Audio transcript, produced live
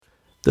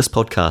This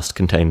podcast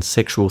contains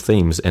sexual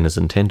themes and is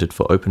intended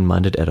for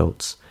open-minded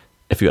adults.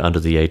 If you're under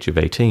the age of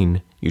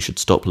 18, you should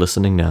stop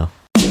listening now.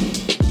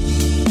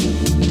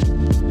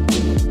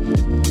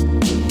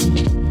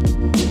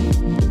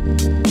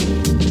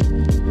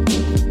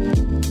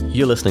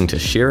 You're listening to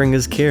Sharing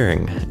is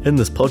Caring. In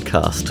this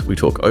podcast, we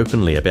talk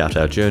openly about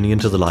our journey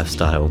into the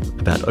lifestyle,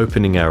 about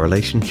opening our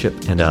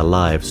relationship and our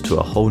lives to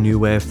a whole new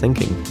way of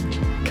thinking.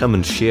 Come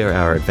and share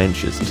our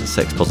adventures into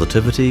sex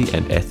positivity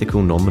and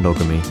ethical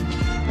non-monogamy.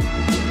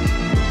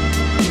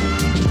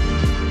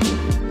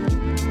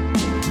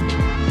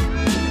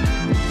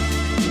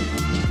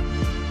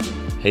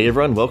 Hey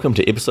everyone, welcome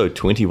to episode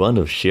 21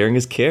 of Sharing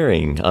is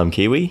Caring. I'm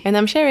Kiwi. And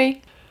I'm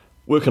Sherry.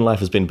 Work and life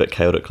has been a bit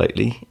chaotic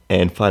lately,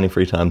 and finding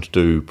free time to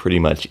do pretty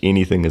much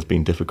anything has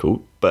been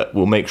difficult, but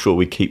we'll make sure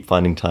we keep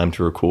finding time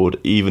to record,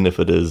 even if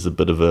it is a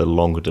bit of a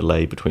longer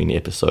delay between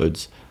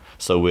episodes.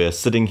 So we're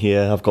sitting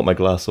here, I've got my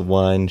glass of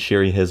wine,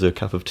 Sherry has her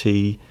cup of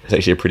tea. It's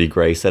actually a pretty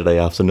grey Saturday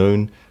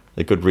afternoon,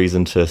 a good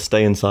reason to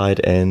stay inside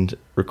and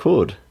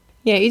record.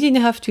 Yeah, you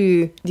didn't have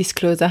to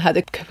disclose I had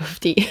a cup of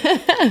tea.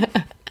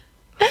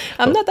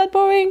 I'm not that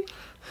boring.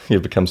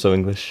 You've become so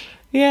English.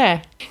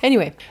 Yeah.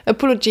 Anyway,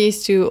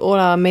 apologies to all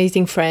our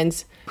amazing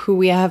friends who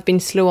we have been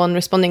slow on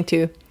responding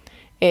to.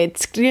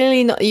 It's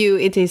clearly not you,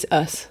 it is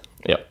us.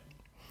 Yep.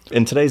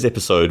 In today's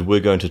episode, we're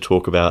going to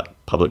talk about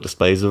public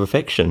displays of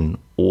affection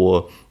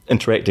or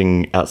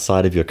interacting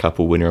outside of your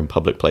couple when you're in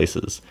public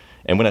places.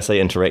 And when I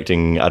say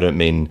interacting, I don't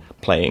mean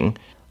playing.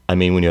 I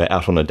mean when you're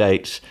out on a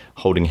date,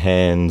 holding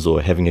hands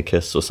or having a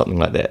kiss or something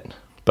like that.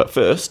 But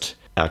first,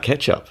 our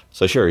catch-up.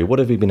 So Sherry, what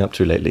have you been up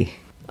to lately?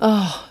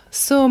 Oh,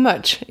 so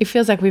much. It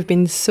feels like we've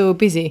been so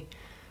busy,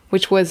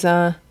 which was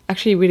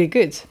actually really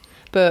good,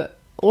 but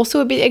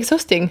also a bit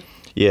exhausting.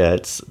 Yeah,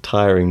 it's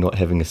tiring not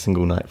having a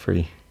single night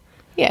free.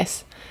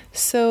 Yes.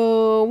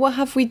 So what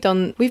have we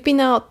done? We've been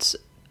out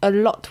a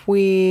lot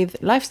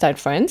with lifestyle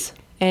friends,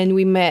 and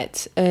we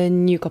met a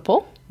new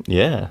couple.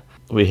 Yeah.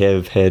 We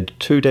have had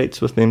 2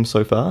 dates with them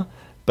so far,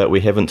 but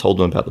we haven't told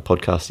them about the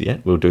podcast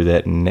yet. We'll do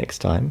that next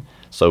time.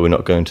 So we're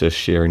not going to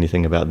share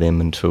anything about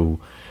them until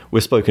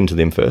we've spoken to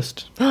them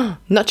first.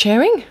 Not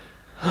sharing?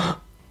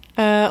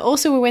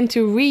 Also, we went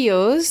to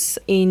Rio's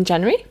in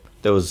January.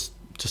 That was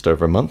just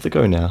over a month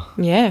ago now.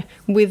 Yeah,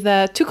 with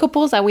 2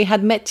 couples that we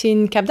had met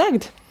in Cap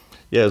d'Agde.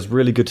 Yeah, it was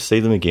really good to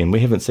see them again. We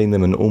haven't seen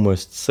them in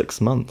almost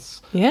 6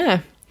 months.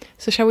 Yeah.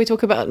 So shall we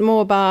talk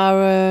more about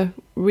our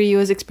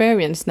Rio's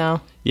experience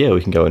now? Yeah,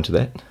 we can go into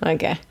that.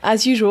 Okay.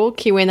 As usual,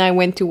 Kiwi and I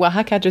went to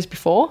Oaxaca just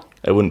before.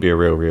 It wouldn't be a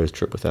real Rio's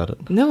trip without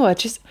it. No,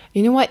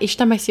 you know what? Each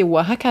time I see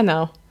Oaxaca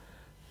now,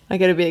 I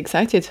get a bit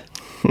excited.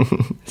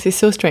 This is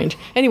so strange.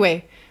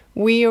 Anyway,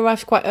 we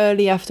arrived quite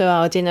early after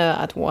our dinner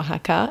at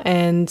Oaxaca,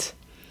 and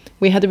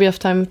we had a bit of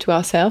time to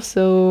ourselves,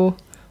 so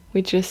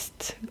we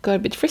just got a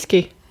bit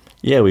frisky.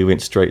 Yeah, we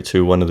went straight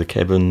to one of the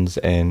cabins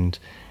and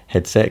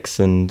had sex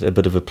and a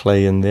bit of a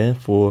play in there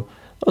for,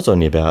 it was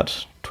only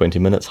about 20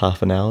 minutes,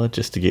 half an hour,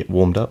 just to get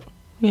warmed up.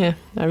 Yeah,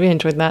 I really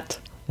enjoyed that.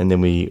 And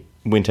then we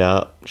went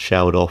out,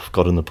 showered off,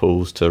 got in the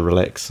pools to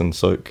relax and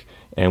soak,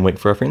 and wait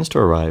for our friends to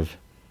arrive.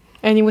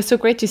 And it was so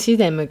great to see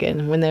them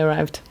again when they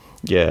arrived.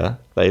 Yeah,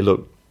 they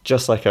look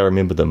just like I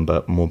remember them,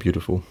 but more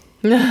beautiful.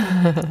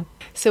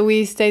 So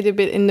we stayed a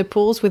bit in the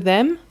pools with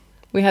them.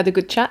 We had a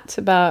good chat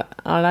about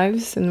our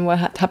lives and what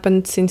had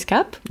happened since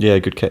Cap. Yeah,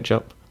 good catch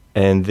up.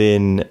 And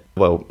then,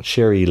 well,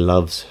 Sherry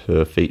loves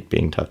her feet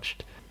being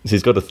touched.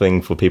 She's got a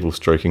thing for people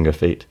stroking her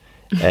feet.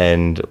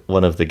 And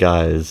one of the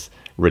guys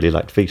really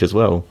liked feet as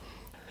well.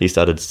 He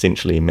started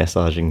essentially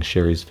massaging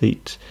Sherry's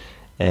feet.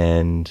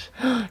 And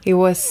it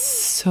was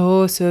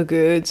so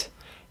good.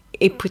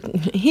 He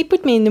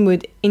put me in the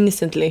mood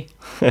instantly.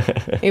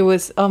 It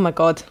was, oh my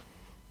God.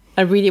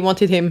 I really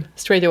wanted him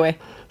straight away.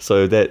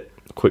 So that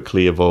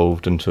quickly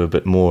evolved into a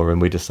bit more,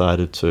 and we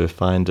decided to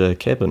find a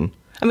cabin.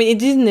 I mean, it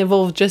didn't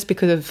evolve just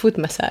because of foot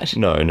massage.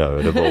 No, it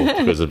evolved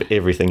because of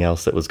everything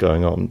else that was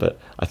going on, but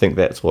I think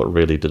that's what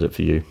really did it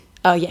for you.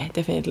 Oh yeah,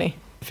 definitely.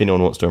 If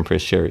anyone wants to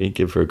impress Sherry,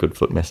 give her a good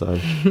foot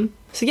massage.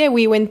 So yeah,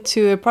 we went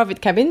to a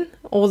private cabin,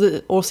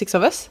 all 6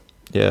 of us.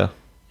 Yeah.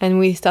 And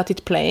we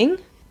started playing,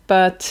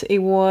 but it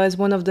was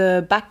one of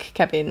the back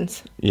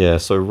cabins. Yeah,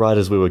 so right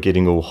as we were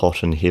getting all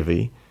hot and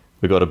heavy,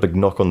 we got a big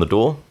knock on the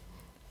door,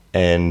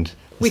 and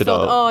we said,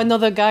 thought,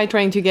 another guy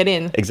trying to get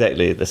in.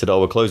 Exactly. They said,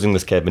 we're closing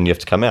this cabin, you have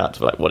to come out.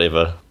 We're like,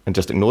 whatever, and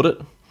just ignored it.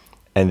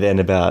 And then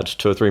about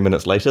 2 or 3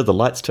 minutes later, the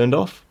lights turned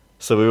off.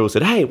 So we all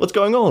said, hey, what's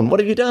going on? What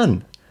have you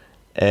done?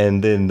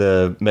 And then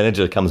the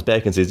manager comes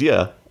back and says,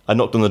 yeah, I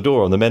knocked on the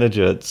door. I'm the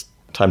manager. It's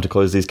time to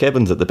close these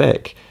cabins at the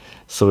back.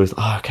 So we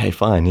thought, okay,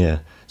 fine, yeah.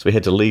 So we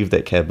had to leave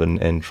that cabin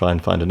and try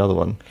and find another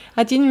one.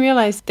 I didn't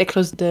realize they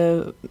closed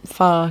the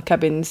far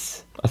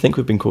cabins. I think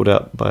we've been called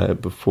out by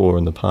it before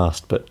in the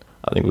past, but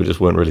I think we just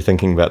weren't really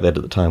thinking about that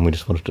at the time. We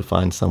just wanted to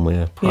find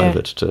somewhere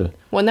private to.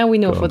 Well, now we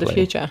know for the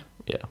future.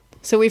 Yeah.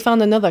 So we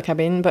found another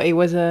cabin, but it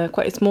was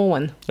quite a small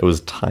one. It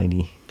was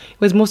tiny. It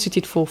was more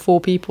suited for 4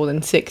 people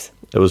than 6.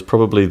 It was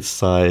probably the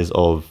size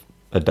of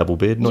a double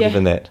bed, not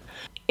even that.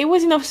 It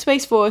was enough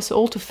space for us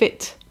all to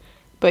fit,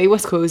 but it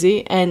was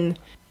cozy. And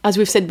as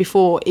we've said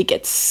before, it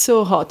gets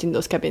so hot in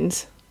those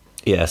cabins.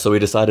 Yeah, so we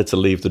decided to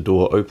leave the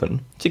door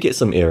open to get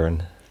some air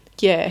in.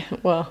 Yeah,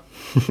 well,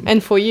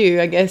 and for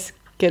you, I guess,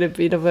 get a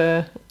bit of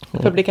a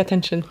public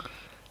attention.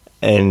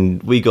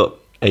 And we got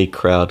a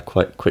crowd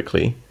quite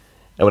quickly.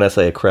 And when I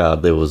say a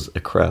crowd, there was a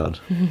crowd.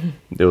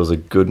 There was a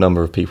good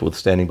number of people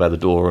standing by the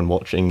door and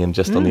watching and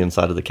just on the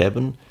inside of the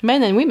cabin.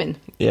 Men and women.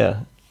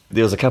 Yeah.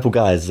 There was a couple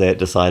guys that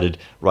decided,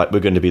 right,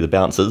 we're going to be the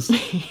bouncers.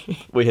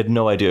 We had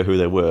no idea who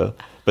they were,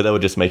 but they were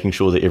just making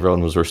sure that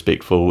everyone was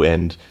respectful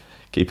and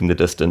keeping the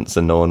distance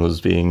and no one was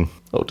being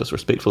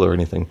disrespectful or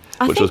anything,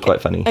 which was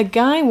quite funny. A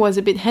guy was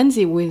a bit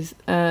handsy with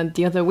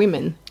the other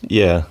women.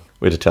 Yeah.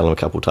 We had to tell him a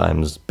couple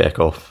times, back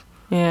off.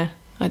 Yeah,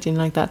 I didn't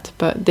like that,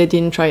 but they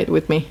didn't try it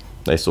with me.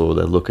 They saw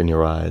the look in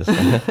your eyes.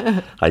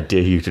 I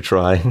dare you to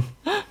try.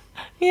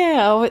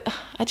 Yeah,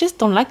 I just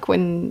don't like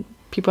when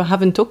people I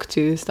haven't talked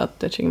to start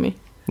touching me.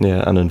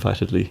 Yeah,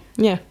 uninvitedly.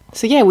 Yeah.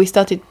 So yeah, we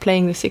started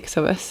playing the six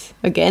of us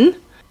again,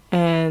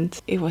 and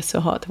it was so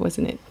hot,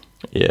 wasn't it?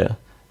 Yeah.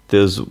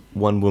 There's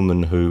one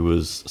woman who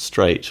was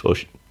straight, or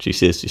she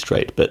says she's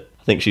straight, but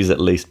I think she's at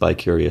least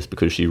bi-curious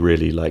because she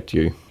really liked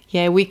you.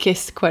 Yeah, we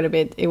kissed quite a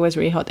bit. It was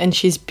really hot, and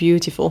she's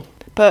beautiful.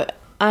 But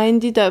I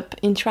ended up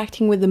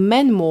interacting with the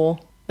men more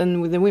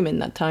than with the women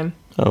that time.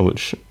 Oh,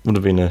 which would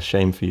have been a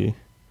shame for you.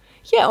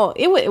 Yeah, well,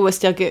 it was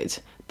still good.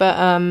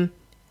 But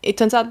it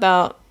turns out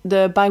that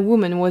the bi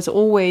woman was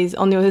always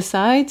on the other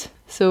side,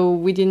 so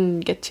we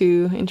didn't get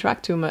to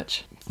interact too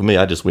much. For me,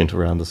 I just went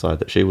around the side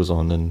that she was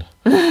on and...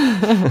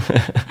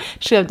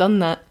 Should have done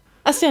that.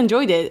 I still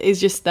enjoyed it. It's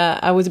just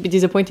that I was a bit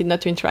disappointed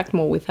not to interact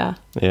more with her.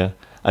 Yeah.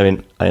 I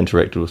mean, I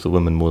interacted with the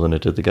women more than I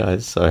did the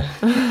guys, so...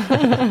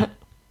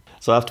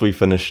 So after we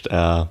finished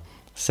our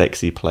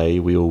sexy play,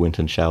 we all went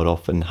and showered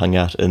off and hung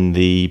out in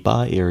the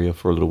bar area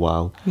for a little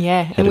while.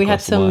 Yeah, Had and we had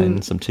glass of some...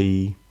 wine, some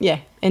tea. Yeah,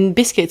 and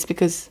biscuits,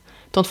 because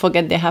don't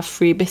forget they have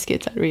free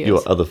biscuits at Rio's.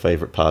 Your other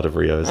favourite part of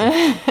Rio's.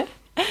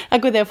 I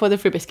go there for the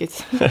free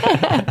biscuits.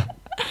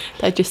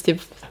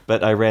 Digestive.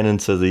 But I ran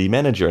into the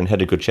manager and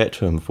had a good chat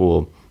to him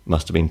for,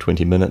 must have been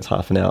 20 minutes,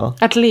 half an hour.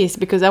 At least,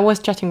 because I was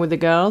chatting with the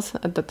girls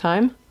at the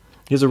time.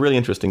 He was a really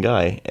interesting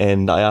guy,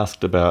 and I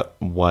asked about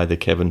why the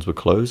cabins were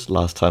closed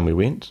last time we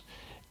went,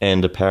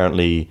 and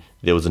apparently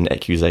there was an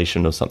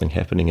accusation of something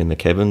happening in the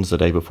cabins the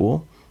day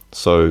before,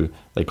 so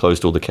they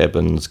closed all the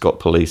cabins,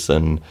 got police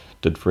and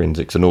did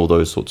forensics and all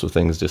those sorts of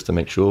things just to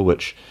make sure,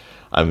 which,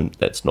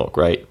 that's not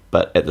great,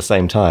 but at the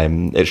same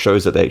time, it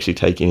shows that they actually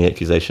take any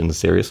accusations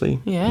seriously,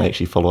 and they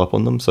actually follow up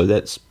on them, so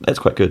that's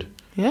quite good.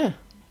 Yeah.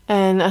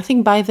 And I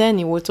think by then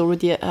it was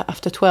already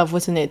after 12,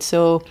 wasn't it?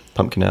 So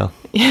Pumpkin hour.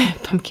 Yeah,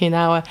 pumpkin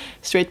hour.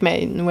 Straight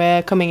men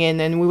were coming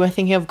in, and we were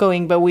thinking of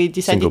going, but we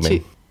decided Single to.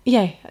 men.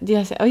 Yeah, did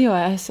I say? Oh yeah,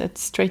 I said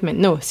straight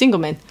men. No, single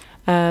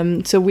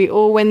men. So we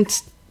all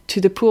went to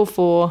the pool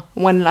for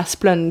one last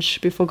plunge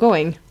before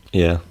going.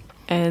 Yeah.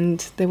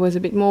 And there was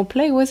a bit more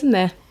play, wasn't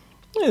there?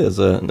 Yeah, there's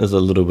a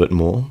little bit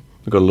more.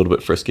 We got a little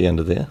bit frisky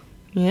under there.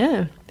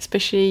 Yeah,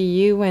 especially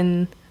you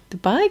and the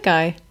bi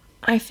guy.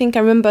 I think I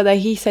remember that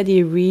he said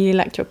he really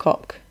liked your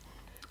cock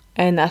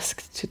and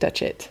asked to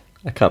touch it.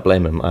 I can't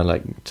blame him. I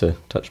like to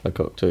touch my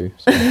cock too.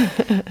 So.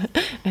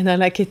 And I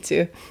like it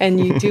too.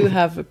 And you do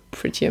have a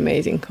pretty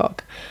amazing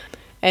cock.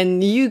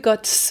 And you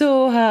got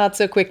so hard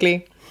so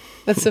quickly.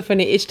 That's so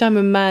funny. Each time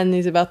a man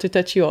is about to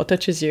touch you or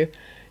touches you,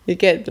 you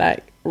get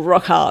like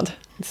rock hard.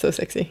 It's so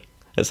sexy.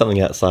 It's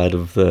something outside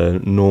of the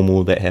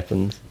normal that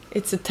happens.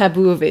 It's a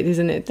taboo of it,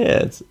 isn't it?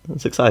 Yeah,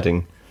 it's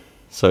exciting.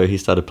 So he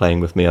started playing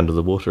with me under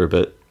the water a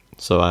bit.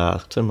 So I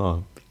asked him,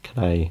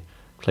 can I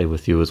play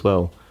with you as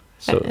well?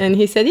 So, and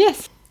he said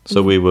yes.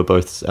 So we were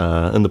both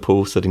in the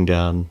pool, sitting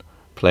down,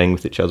 playing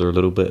with each other a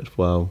little bit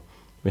while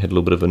we had a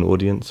little bit of an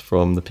audience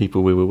from the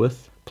people we were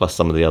with, plus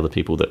some of the other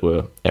people that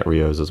were at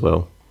Rio's as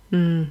well.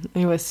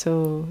 It was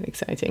so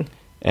exciting.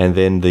 And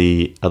then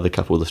the other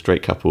couple, the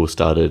straight couple,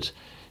 started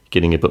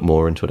getting a bit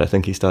more into it. I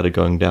think he started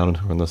going down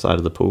on the side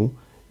of the pool,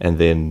 and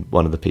then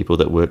one of the people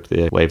that worked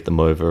there waved them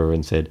over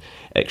and said,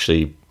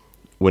 actually,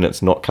 when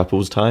it's not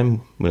couples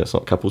time, when it's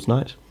not couples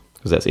night,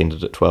 because that's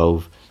ended at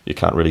 12, you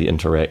can't really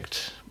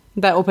interact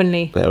that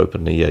openly.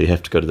 Yeah, you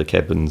have to go to the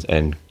cabins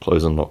and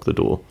close and lock the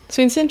door.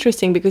 So it's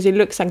interesting because it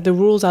looks like the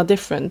rules are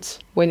different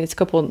when it's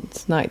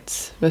couples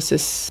nights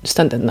versus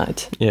standard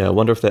night. Yeah, I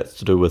wonder if that's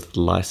to do with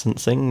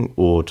licensing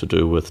or to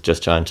do with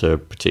just trying to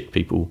protect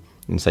people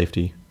in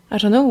safety. I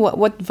don't know.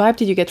 What vibe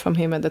did you get from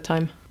him at the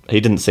time? He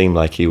didn't seem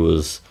like he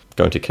was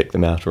going to kick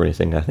them out or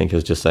anything. I think he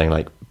was just saying,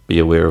 like, be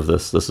aware of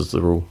this. This is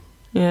the rule.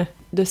 Yeah.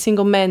 The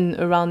single men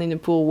around in the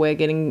pool were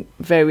getting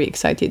very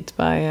excited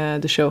by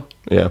the show.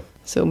 Yeah.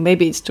 So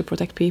maybe it's to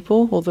protect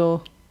people,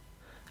 although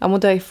I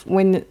wonder if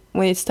when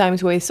it's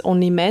times where it's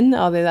only men,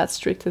 are they that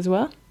strict as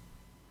well?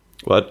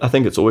 Well, I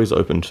think it's always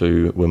open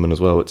to women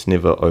as well. It's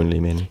never only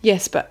men.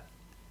 Yes, but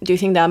do you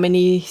think there are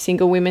many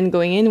single women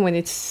going in when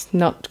it's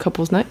not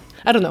couples night?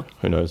 I don't know.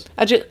 Who knows?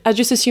 I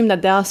just assume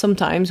that there are some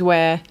times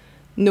where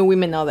no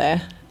women are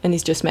there and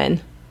it's just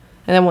men.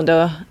 And I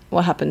wonder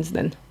what happens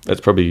then.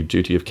 That's probably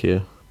duty of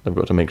care. they've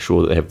got to make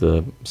sure that they have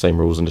the same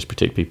rules and just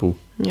protect people.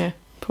 Yeah,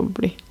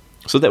 probably.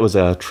 So that was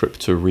our trip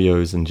to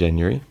Rio's in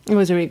January. It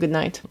was a really good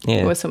night. Yeah.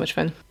 It was so much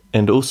fun.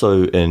 And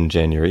also in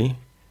January,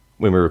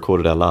 when we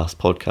recorded our last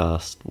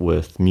podcast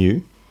with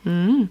Mew,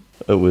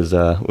 it was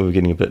we were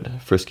getting a bit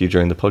frisky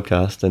during the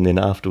podcast, and then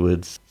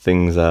afterwards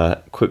things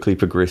quickly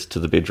progressed to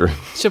the bedroom.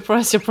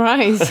 Surprise,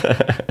 surprise.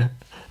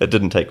 It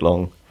didn't take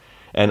long.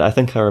 And I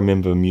think I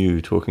remember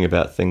Mew talking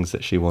about things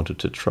that she wanted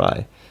to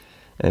try.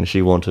 And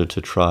she wanted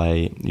to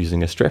try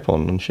using a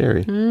strap-on on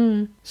Sherry.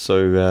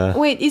 So...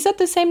 Wait, is that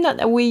the same night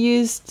that we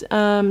used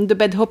the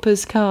bed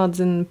hoppers cards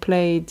and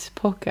played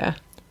poker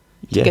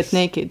to get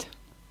naked?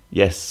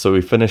 Yes, so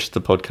we finished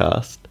the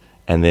podcast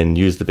and then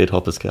used the bed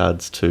hoppers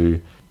cards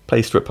to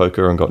play strip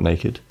poker and got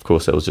naked. Of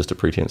course, that was just a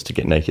pretense to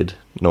get naked.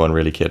 No one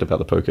really cared about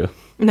the poker.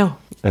 No.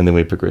 And then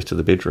we progressed to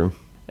the bedroom.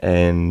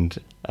 And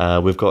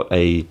we've got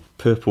a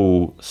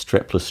purple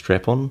strapless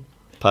strap-on.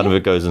 Part of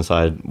it goes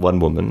inside one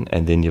woman,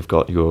 and then you've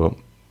got your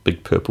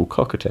big purple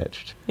cock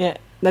attached. Yeah,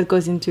 that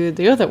goes into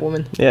the other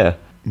woman. Yeah.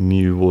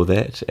 Mew wore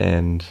that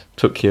and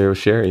took care of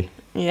Sherry.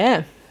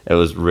 Yeah. It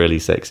was really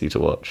sexy to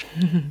watch.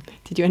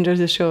 Did you enjoy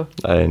the show?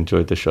 I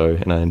enjoyed the show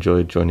and I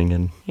enjoyed joining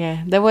in.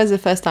 Yeah, that was the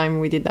first time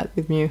we did that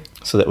with Mew.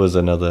 So that was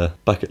another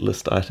bucket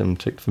list item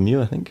ticked for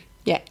Mew, I think.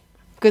 Yeah,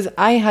 because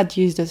I had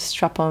used a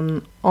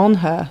strap-on on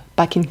her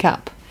back in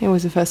Cap. It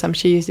was the first time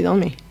she used it on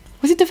me.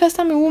 Was it the first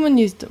time a woman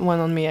used one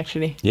on me,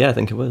 actually? Yeah, I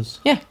think it was.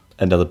 Yeah.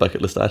 Another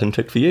bucket list item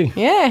ticked for you.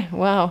 Yeah,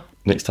 wow.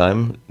 Next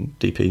time,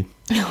 DP.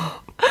 I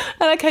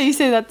like how you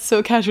say that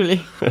so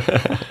casually.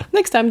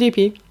 Next time,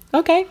 DP.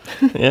 Okay.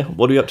 Yeah,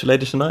 what are you up to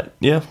later tonight?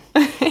 Yeah.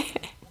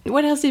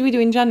 What else did we do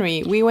in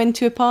January? We went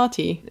to a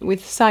party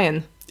with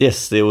Cyan.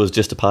 Yes, there was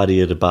just a party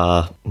at a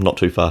bar not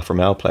too far from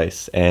our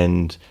place,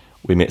 and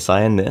we met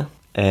Cyan there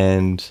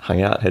and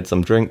hung out, had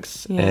some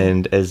drinks,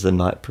 and as the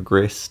night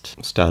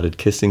progressed, started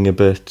kissing a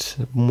bit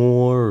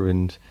more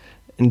and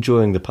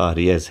enjoying the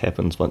party, as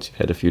happens once you've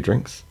had a few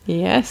drinks.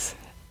 Yes.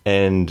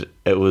 And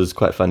it was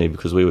quite funny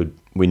because we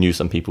knew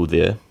some people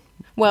there.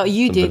 Well,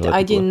 you Some did. other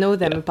I people. didn't know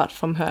them Yeah. apart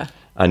from her.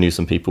 I knew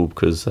some people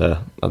because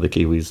other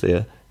Kiwis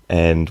there,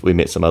 and we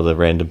met some other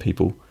random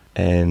people.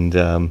 And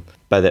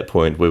by that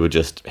point, we were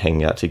just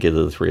hanging out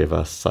together, the three of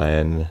us,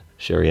 Cyan,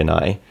 Sherry and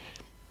I,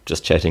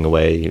 just chatting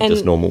away, And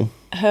just normal.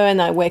 Her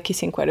and I were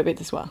kissing quite a bit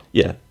as well.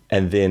 Yeah.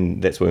 And then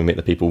that's when we met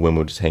the people when we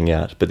were just hanging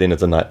out. But then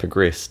as the night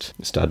progressed,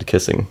 we started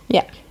kissing.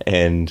 Yeah.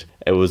 And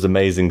it was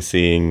amazing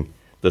seeing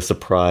the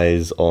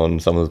surprise on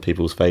some of the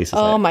people's faces.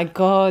 Oh like, my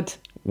God.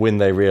 when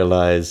they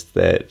realised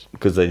that,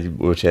 because they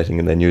were chatting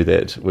and they knew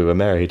that we were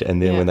married,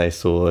 and then Yeah. when they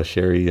saw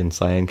Sherry and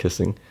Cyan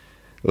kissing,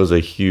 it was a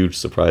huge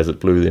surprise. It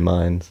blew their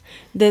minds.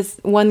 There's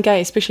one guy,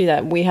 especially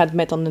that we had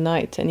met on the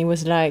night, and he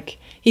was like,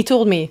 he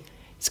told me,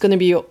 it's going to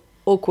be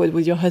awkward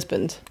with your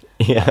husband.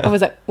 Yeah. I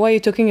was like, what are you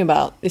talking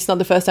about? It's not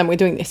the first time we're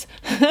doing this.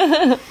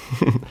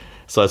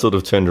 So I sort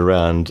of turned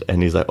around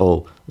and he's like,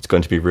 oh, it's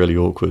going to be really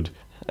awkward.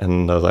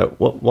 And I was like,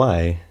 what?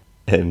 Why?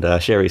 And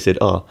Sherry said,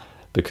 oh,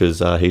 because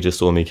he just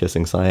saw me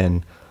kissing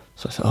Cyan.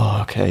 So I said, oh,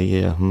 okay,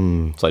 yeah.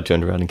 So I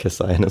turned around and kissed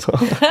Cyan as well.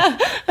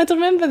 I don't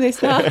remember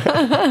this now.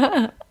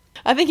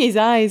 I think his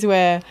eyes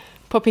were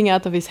popping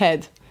out of his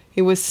head.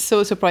 He was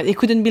so surprised. He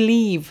couldn't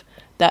believe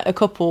that a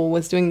couple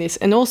was doing this.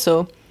 And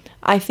also,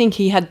 I think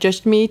he had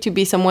judged me to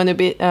be someone a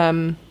bit, I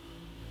don't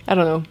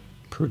know.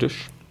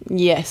 Prudish.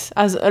 Yes,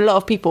 as a lot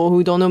of people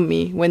who don't know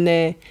me, when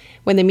they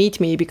meet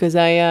me, because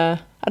I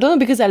don't know,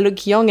 because I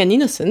look young and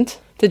innocent,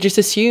 they just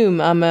assume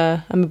I'm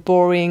a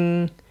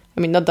boring. I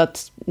mean, not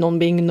that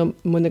non-being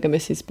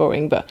monogamous is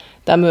boring, but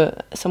that I'm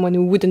someone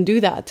who wouldn't do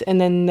that.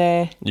 And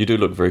then You do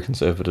look very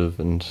conservative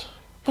and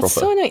proper. that's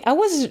so annoying. I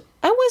was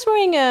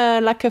wearing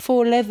a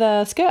faux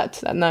leather skirt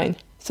that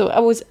night, so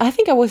I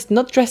think I was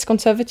not dressed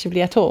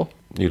conservatively at all.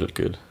 You look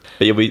good.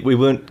 But yeah, we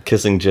weren't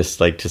kissing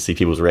just like to see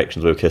people's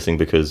reactions. We were kissing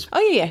because Oh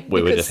yeah,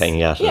 we were because- just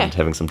hanging out yeah. and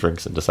having some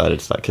drinks and decided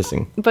to start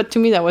kissing. But to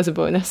me, that was a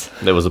bonus.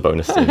 There was a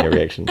bonus in your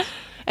reactions.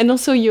 And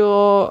also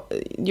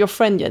your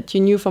friend that you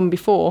knew from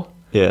before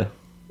Yeah.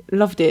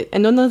 loved it,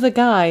 and another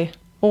guy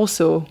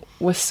also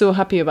was so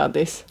happy about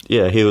this.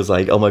 Yeah, he was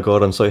like, oh my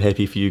God, I'm so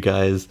happy for you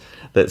guys.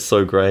 That's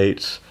so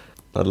great.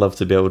 I'd love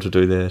to be able to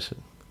do that.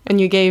 And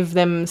you gave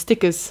them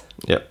stickers.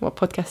 Yep. What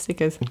podcast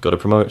stickers? Got to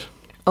promote.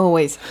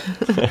 Always.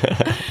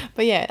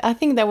 But yeah, I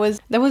think that was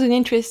an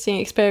interesting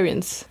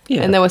experience.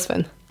 Yeah. And that was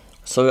fun.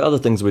 So other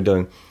things we're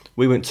doing.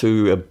 We went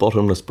to a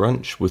bottomless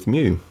brunch with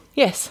Mew.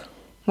 Yes.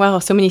 Wow,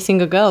 so many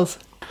single girls.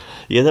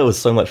 Yeah, that was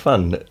so much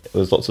fun. There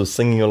was lots of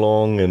singing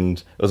along, and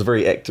it was a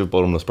very active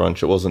bottomless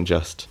brunch. It wasn't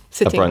just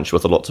Sitting. a brunch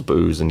with lots of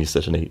booze and you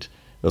sit and eat.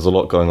 There was a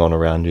lot going on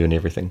around you and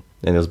everything.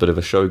 And there was a bit of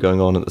a show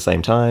going on at the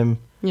same time.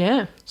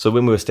 Yeah. So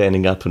when we were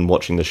standing up and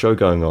watching the show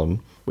going on,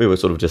 we were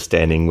sort of just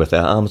standing with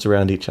our arms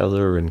around each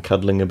other and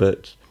cuddling a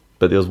bit.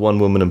 But there was one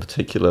woman in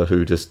particular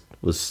who just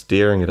was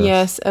staring at us.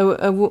 Yes,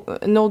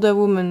 an older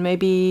woman,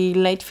 maybe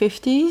late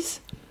 50s.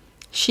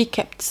 She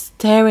kept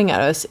staring at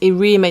us. It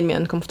really made me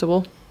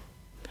uncomfortable.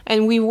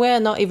 And we were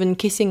not even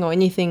kissing or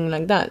anything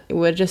like that. We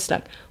were just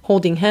like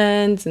holding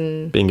hands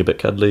and Being a bit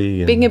cuddly.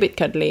 And being a bit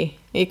cuddly.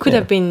 It could Yeah.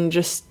 have been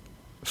just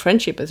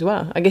friendship as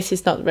well. I guess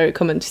it's not very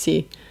common to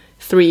see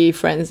 3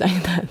 friends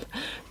like that.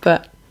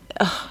 But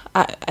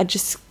I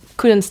just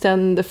couldn't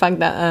stand the fact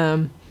that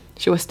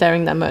she was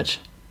staring that much.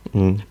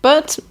 Mm.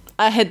 But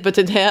I had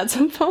butted her at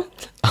some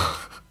point.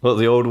 What,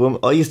 the old woman?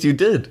 Oh, yes, you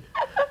did.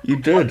 You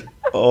did.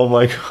 Oh,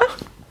 my God.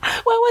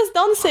 Well, I was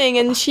dancing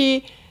and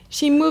she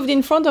moved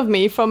in front of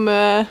me from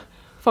an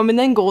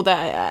angle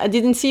that I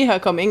didn't see her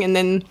coming, and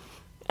then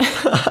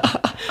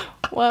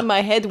well,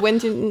 my head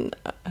went in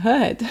her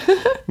head.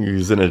 You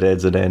Zinedine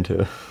Zidane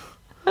to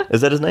her.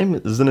 Is that his name?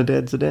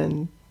 Zinedine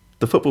Zidane?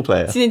 The football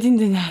player? Zinedine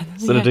Zidane.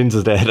 Zinedine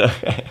Zidane,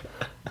 okay.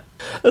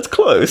 That's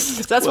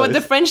close. That's what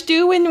the French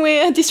do when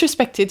we're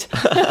disrespected.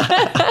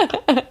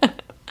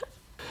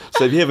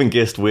 So if you haven't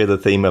guessed where the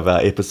theme of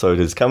our episode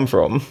has come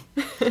from,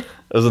 it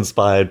was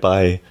inspired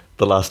by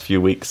the last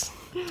few weeks.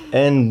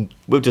 And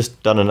we've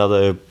just done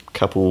another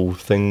couple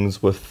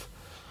things with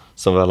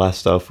some of our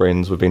lifestyle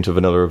friends. We've been to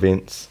vanilla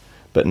events,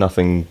 but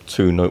nothing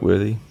too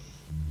noteworthy.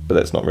 But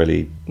that's not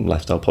really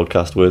lifestyle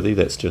podcast worthy.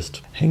 That's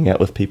just hanging out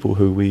with people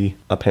who we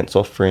are pants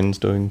off friends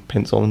doing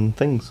pants on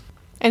things.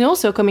 And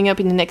also coming up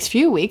in the next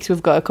few weeks,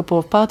 we've got a couple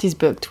of parties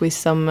booked with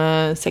some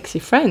sexy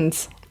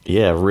friends.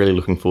 Yeah, really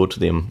looking forward to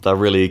them. They're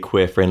really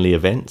queer-friendly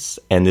events,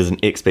 and there's an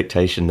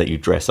expectation that you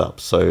dress up.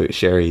 So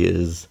Sherry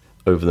is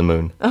over the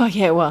moon. Oh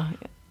yeah, well,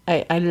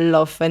 I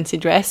love fancy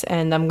dress,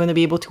 and I'm going to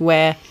be able to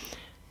wear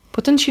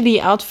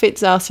potentially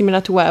outfits that are similar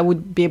to what I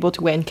would be able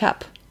to wear in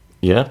Cap.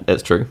 Yeah,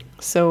 that's true.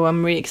 So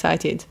I'm really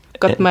excited.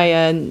 Got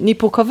my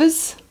nipple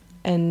covers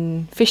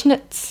and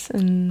fishnets,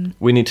 and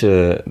We need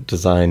to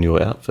design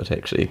your outfit,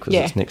 actually, because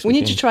yeah, it's next we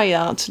weekend. need to try it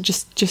out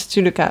just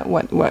to look at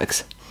what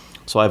works.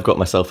 So I've got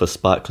myself a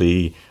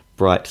sparkly,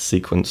 bright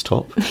sequins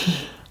top.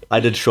 I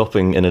did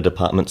shopping in a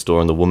department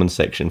store in the women's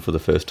section for the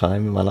first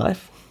time in my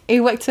life.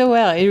 It worked so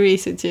well. It really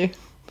suits you. It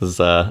was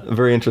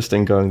very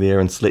interesting going there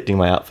and selecting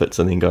my outfits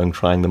and then going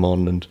trying them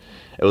on. And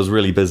it was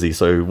really busy,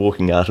 so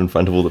walking out in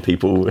front of all the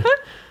people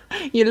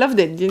You loved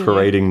it, didn't you?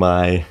 parading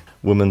my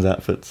women's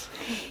outfits.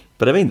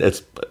 But I mean,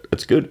 it's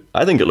good.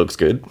 I think it looks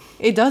good.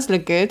 It does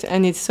look good,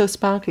 and it's so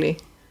sparkly.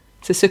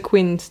 It's a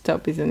sequined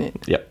top, isn't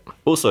it? Yep.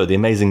 Also, the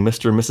amazing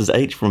Mr. and Mrs.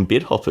 H from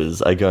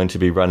Bedhoppers are going to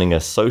be running a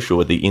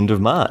social at the end of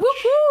March.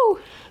 Woo-hoo!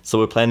 So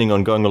we're planning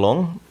on going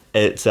along.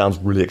 It sounds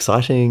really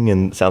exciting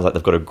and sounds like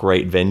they've got a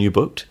great venue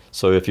booked.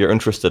 So if you're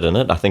interested in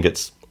it, I think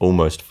it's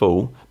almost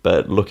full,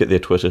 but look at their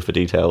Twitter for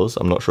details.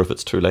 I'm not sure if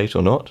it's too late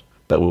or not,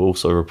 but we'll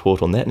also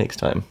report on that next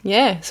time.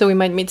 Yeah, so we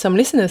might meet some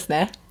listeners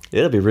there.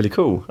 Yeah, that'd be really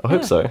cool. I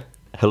hope Yeah. so.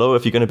 Hello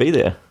if you're going to be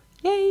there.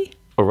 Yay!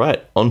 All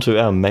right, on to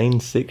our main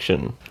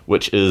section,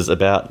 which is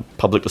about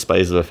public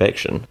displays of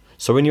affection.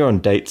 So when you're on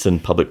dates in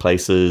public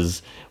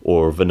places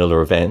or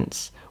vanilla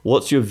events,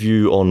 what's your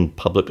view on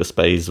public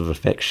displays of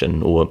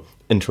affection or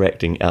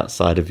interacting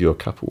outside of your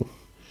couple?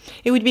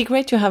 It would be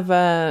great to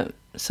have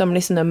some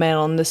listener mail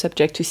on the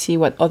subject to see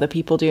what other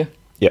people do.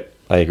 Yep,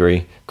 I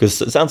agree.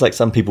 Because it sounds like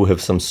some people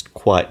have some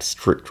quite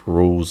strict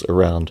rules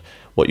around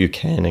what you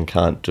can and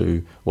can't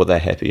do, what they're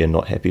happy and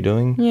not happy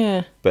doing.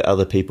 Yeah. But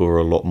other people are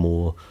a lot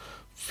more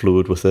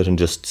fluid with it and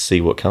just see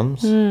what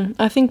comes.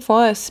 I think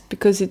for us,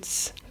 because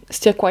it's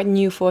still quite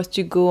new for us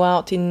to go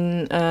out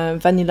in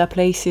vanilla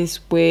places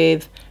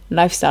with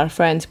lifestyle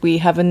friends, we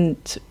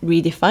haven't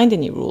really defined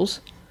any rules.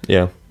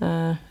 Yeah.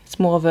 It's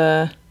more of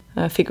a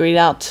figure it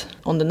out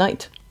on the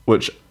night.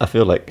 Which I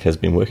feel like has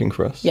been working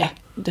for us. Yeah,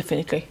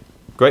 definitely.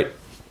 Great.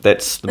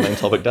 That's the main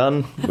topic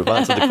done. We've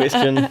answered the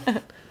question.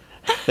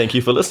 Thank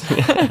you for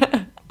listening.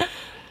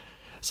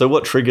 So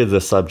what triggered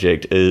the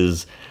subject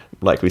is,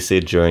 like we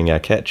said during our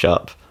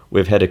catch-up,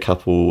 we've had a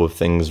couple of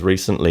things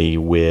recently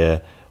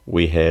where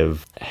we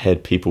have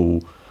had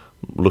people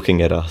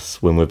looking at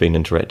us when we've been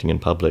interacting in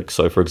public.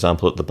 So, for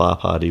example, at the bar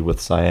party with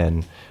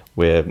Cyan,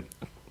 where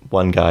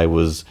one guy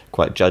was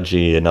quite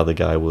judgy, another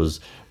guy was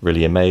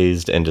really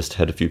amazed, and just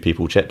had a few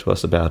people chat to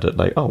us about it,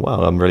 like, oh,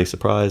 wow, I'm really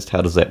surprised.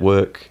 How does that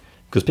work?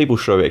 Because people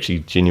show actually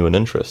genuine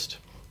interest.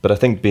 But I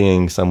think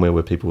being somewhere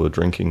where people are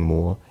drinking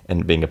more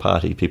and being a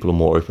party, people are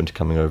more open to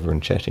coming over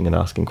and chatting and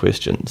asking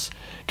questions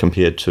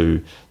compared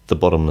to the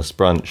bottomless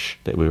brunch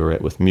that we were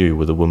at with Mew,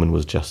 where the woman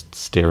was just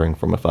staring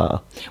from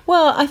afar.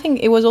 Well, I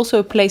think it was also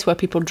a place where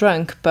people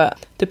drank,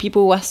 but the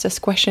people who asked us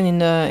question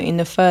in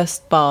the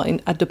first bar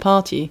at the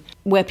party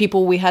were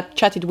people we had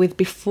chatted with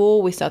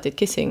before we started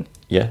kissing.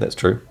 Yeah, that's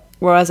true.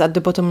 Whereas at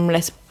the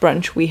bottomless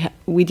brunch,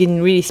 we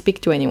didn't really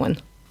speak to anyone.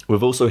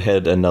 We've also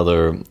had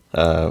another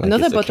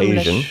Bottomless.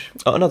 occasion.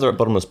 Oh, another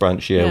bottomless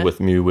brunch, Yeah. with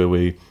Mew, where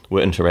we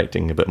were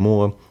interacting a bit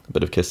more, a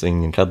bit of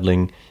kissing and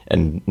cuddling,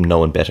 and no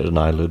one batted an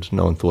eyelid,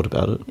 no one thought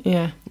about it.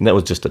 Yeah. And that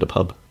was just at a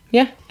pub.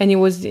 Yeah, and it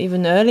was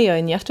even earlier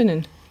in the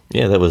afternoon.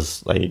 Yeah, that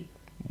was like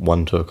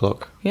 1, 2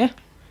 o'clock. Yeah,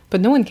 but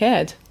no one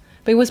cared.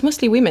 But it was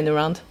mostly women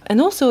around.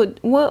 And also,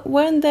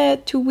 weren't there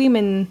 2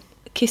 women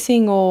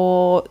kissing,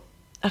 or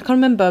I can't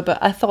remember, but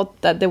I thought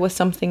that there was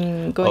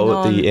something going on.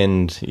 Oh, at the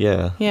end,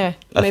 yeah. Yeah,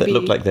 It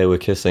looked like they were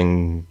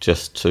kissing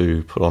just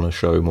to put on a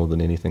show more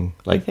than anything.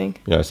 Like,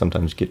 think.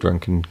 sometimes you get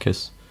drunk and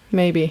kiss.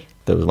 Maybe.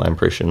 That was my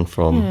impression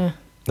from Yeah.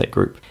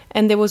 group.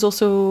 And there was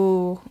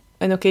also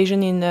an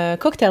occasion in a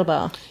cocktail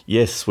bar.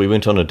 Yes, we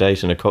went on a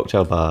date in a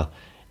cocktail bar,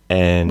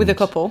 and With a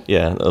couple.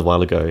 Yeah, a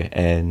while ago,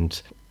 and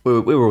we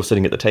were all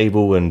sitting at the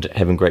table and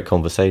having great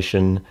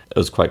conversation. It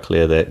was quite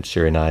clear that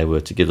Sherry and I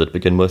were together to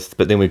begin with,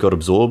 but then we got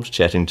absorbed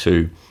chatting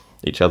to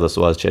each other.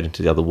 So I was chatting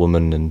to the other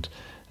woman, and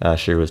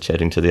Sherry was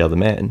chatting to the other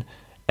man,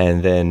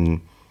 and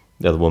then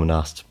the other woman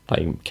asked,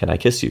 like, "Can I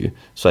kiss you?"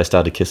 So I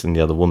started kissing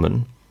the other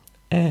woman,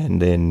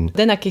 and then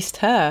Then I kissed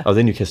her.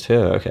 then you kissed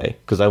her, okay?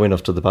 Because I went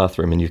off to the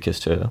bathroom and you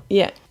kissed her.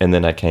 Yeah. And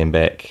then I came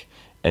back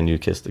and you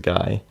kissed the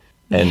guy.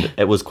 And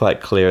it was quite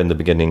clear in the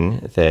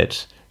beginning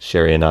that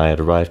Sherry and I had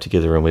arrived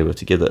together and we were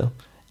together.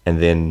 And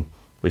then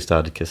we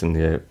started kissing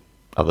the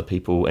other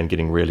people and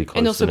getting really close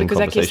And also in because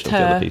I kissed conversation with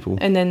the her, other people.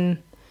 and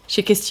then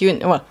she kissed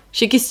you.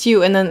 She kissed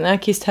you, and then I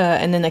kissed her,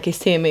 and then I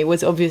kissed him. It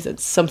was obvious that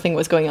something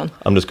was going on.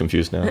 I'm just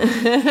confused now.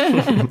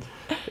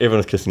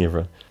 Everyone's kissing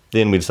everyone.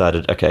 Then we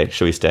decided, okay,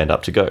 should we stand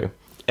up to go?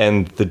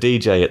 And the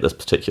DJ at this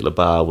particular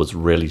bar was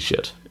really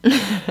shit.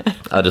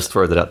 I'll just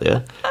throw that out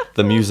there.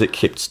 The music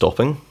kept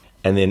stopping.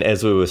 And then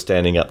as we were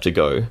standing up to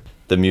go,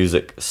 the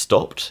music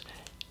stopped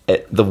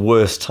at the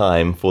worst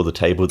time for the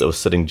table that was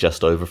sitting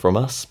just over from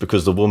us,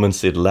 because the woman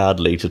said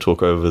loudly to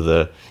talk over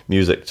the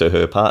music to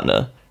her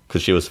partner,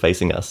 because she was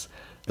facing us.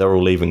 They were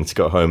all leaving to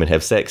go home and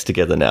have sex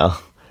together now.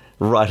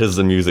 Right as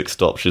the music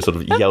stopped, she sort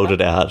of yelled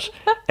it out,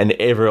 and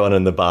everyone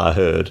in the bar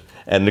heard,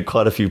 and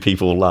quite a few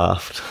people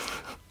laughed.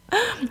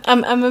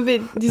 I'm a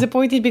bit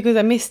disappointed because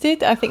I missed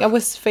it. I think I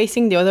was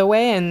facing the other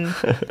way and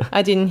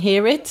I didn't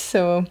hear it,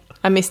 so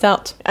I missed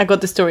out. I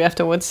got the story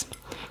afterwards.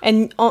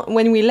 And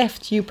when we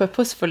left, you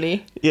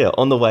purposefully... Yeah,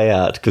 on the way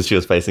out, because she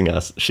was facing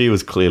us, she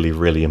was clearly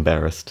really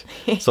embarrassed.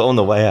 So on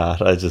the way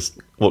out, I just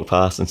walked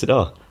past and said,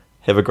 "Oh,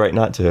 have a great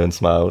night," to her and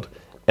smiled.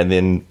 And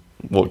then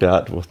walked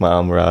out with my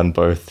arm around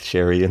both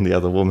Sherry and the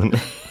other woman.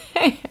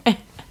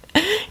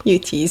 You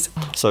tease.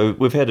 So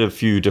we've had a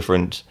few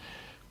different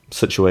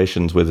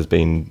situations where there's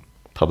been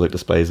public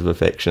displays of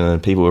affection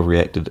and people have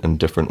reacted in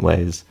different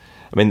ways.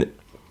 I mean,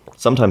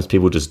 sometimes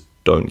people just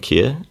don't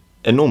care,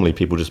 and normally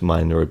people just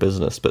mind their own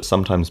business, but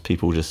sometimes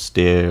people just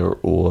stare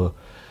or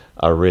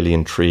are really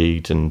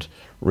intrigued and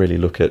really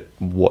look at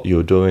what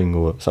you're doing,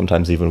 or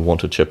sometimes even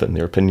want to chip in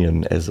their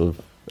opinion, as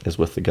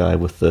with the guy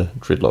with the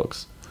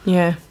dreadlocks.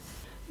 Yeah.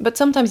 But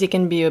sometimes it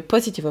can be a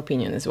positive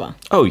opinion as well.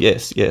 Oh,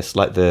 yes,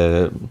 like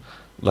the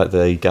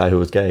guy who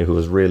was gay, who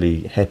was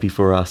really happy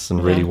for us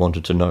and really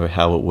wanted to know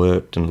how it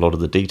worked and a lot of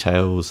the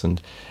details and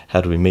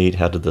how do we meet,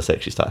 how did this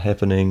actually start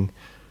happening.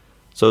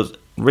 So I was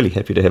really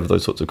happy to have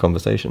those sorts of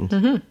conversations.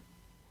 Mm-hmm.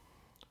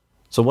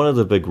 So one of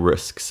the big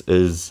risks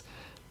is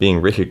being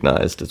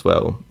recognised as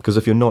well, because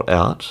if you're not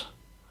out,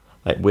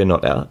 like we're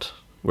not out,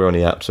 we're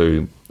only out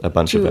to a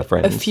bunch of our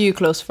friends. A few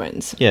close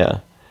friends. Yeah.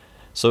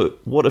 So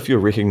what if you're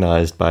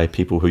recognised by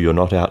people who you're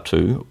not out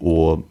to,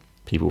 or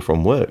people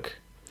from work?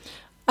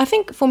 I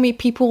think for me,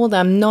 people that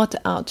I'm not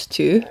out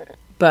to,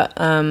 but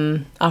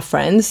are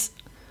friends,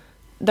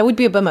 that would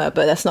be a bummer,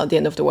 but that's not the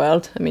end of the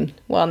world. I mean,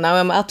 well, now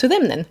I'm out to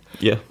them then.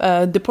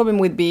 Yeah. The problem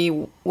would be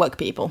work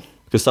people.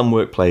 Because some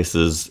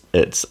workplaces,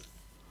 it's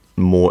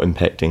more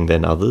impacting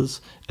than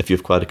others. If you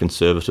have quite a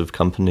conservative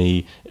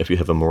company, if you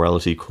have a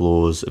morality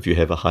clause, if you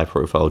have a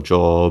high-profile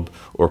job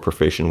or a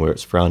profession where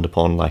it's frowned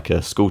upon, like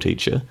a school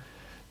teacher,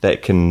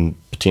 that can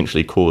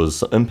potentially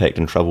cause impact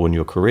and trouble in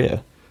your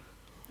career.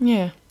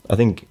 Yeah. I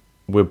think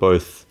we're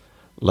both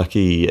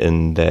lucky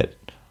in that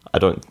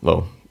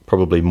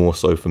probably more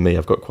so for me,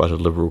 I've got quite a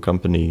liberal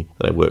company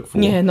that I work for.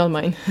 Yeah, not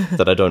mine.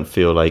 that I don't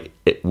feel like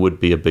it would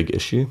be a big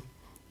issue.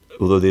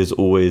 Although there's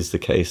always the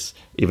case,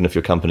 even if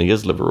your company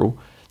is liberal,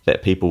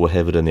 that people will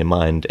have it in their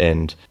mind,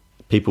 and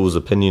people's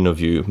opinion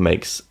of you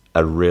makes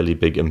a really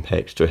big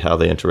impact to how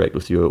they interact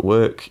with you at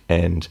work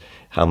and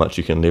how much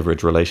you can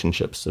leverage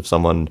relationships. If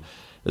someone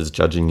is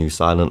judging you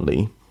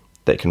silently,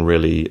 that can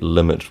really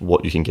limit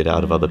what you can get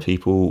out of other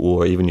people,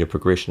 or even your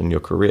progression in your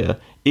career,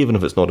 even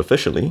if it's not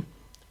officially,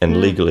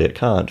 and legally it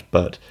can't,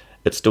 but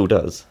it still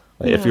does.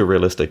 Like, if you're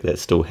realistic, that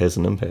still has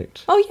an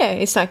impact. Oh yeah,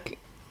 it's like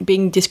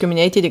being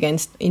discriminated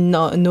against in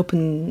not an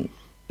open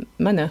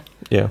manner.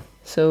 Yeah.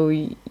 So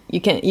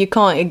you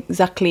can't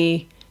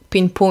exactly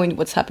pinpoint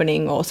what's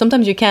happening, or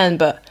sometimes you can,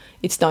 but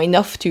it's not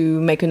enough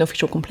to make an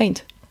official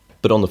complaint.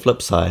 But on the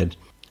flip side,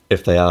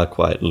 if they are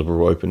quite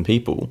liberal, open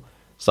people,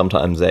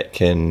 sometimes that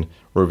can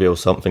reveal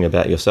something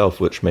about yourself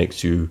which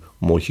makes you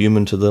more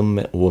human to them,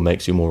 or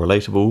makes you more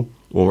relatable,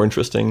 or more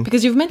interesting.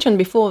 Because you've mentioned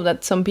before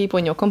that some people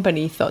in your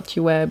company thought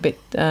you were a bit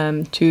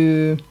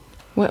too...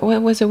 What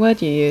was the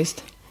word you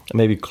used?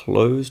 Maybe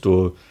closed,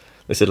 or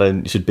they said like,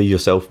 you should be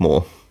yourself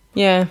more.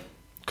 Yeah.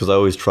 Because I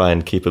always try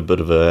and keep a bit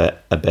of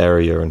a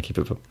barrier and keep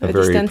a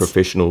very distance.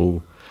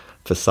 Professional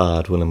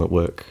facade when I'm at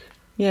work.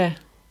 Yeah.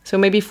 So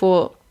maybe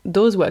for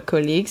those work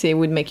colleagues, it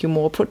would make you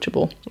more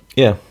approachable.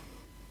 Yeah.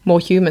 More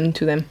human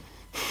to them.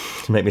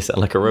 Make me sound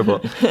like a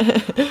robot.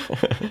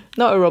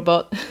 Not a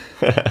robot.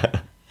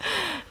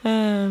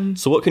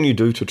 So what can you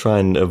do to try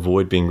and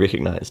avoid being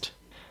recognised?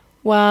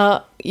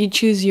 Well, you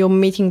choose your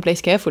meeting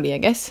place carefully, I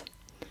guess.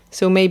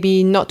 So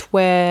maybe not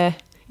where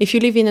if you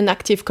live in an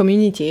active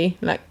community,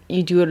 like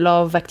you do a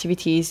lot of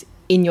activities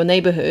in your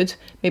neighborhood,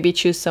 maybe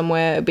choose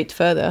somewhere a bit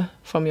further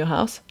from your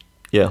house.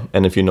 Yeah,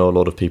 and if you know a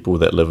lot of people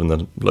that live in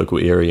the local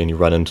area and you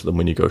run into them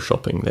when you go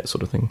shopping, that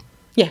sort of thing.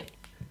 Yeah.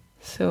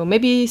 So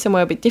maybe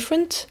somewhere a bit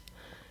different,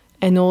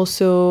 and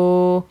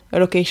also a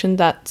location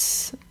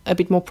that's a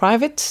bit more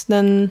private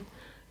than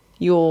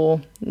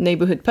your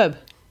neighborhood pub.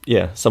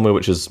 Yeah, somewhere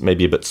which is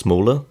maybe a bit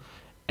smaller,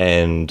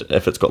 and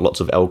if it's got lots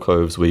of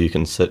alcoves where you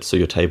can sit so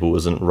your table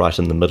isn't right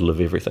in the middle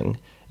of everything,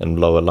 and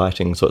lower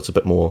lighting so it's a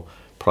bit more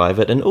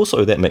private, and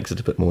also that makes it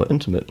a bit more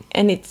intimate.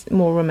 And it's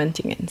more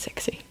romantic and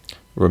sexy.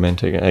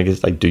 Romantic, I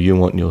guess, like, do you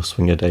want your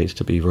swinger date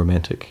to be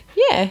romantic?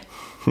 Yeah.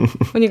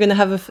 When you're going to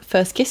have a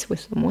first kiss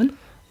with someone.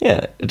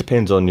 Yeah, it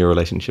depends on your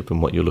relationship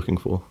and what you're looking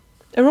for.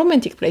 A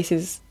romantic place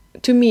is,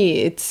 to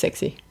me, it's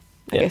sexy.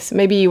 I guess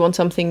maybe you want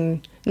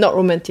something not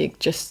romantic,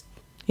 just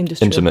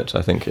industrial. Intimate,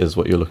 I think, is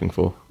what you're looking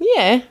for.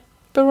 Yeah,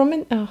 but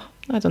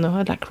I don't know,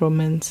 I like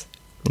romance.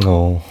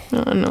 Oh.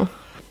 I don't know.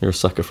 You're a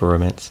sucker for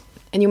romance.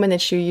 And you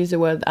managed to use the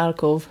word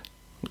alcove.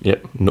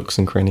 Yep, nooks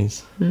and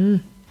crannies.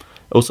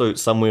 Also,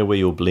 somewhere where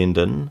you'll blend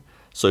in.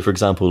 So, for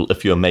example,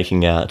 if you're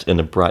making out in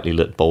a brightly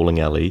lit bowling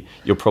alley,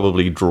 you'll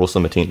probably draw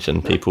some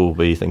attention. People will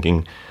be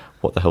thinking,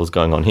 what the hell's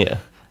going on here?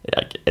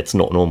 Yeah, it's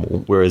not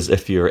normal. Whereas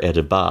if you're at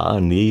a bar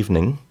in the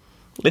evening,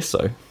 less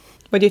so.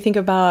 What do you think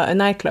about a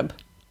nightclub?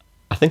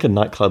 I think a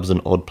nightclub's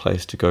an odd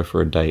place to go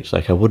for a date.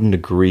 Like, I wouldn't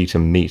agree to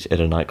meet at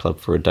a nightclub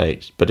for a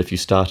date. But if you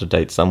start a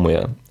date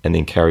somewhere and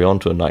then carry on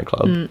to a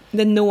nightclub...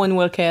 Then no one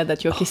will care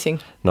that you're kissing.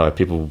 No,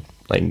 people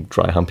like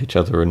dry hump each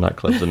other in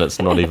nightclubs and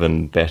it's not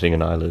even batting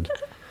an eyelid.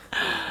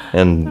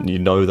 And you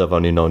know they've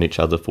only known each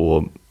other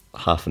for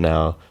half an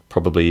hour,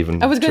 probably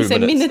even I was going to 2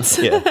 say minutes.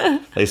 Yeah,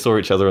 they saw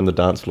each other on the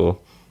dance floor,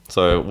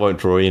 so it won't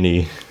draw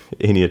any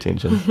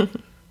attention.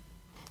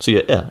 So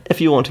yeah,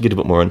 if you want to get a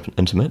bit more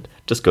intimate,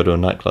 just go to a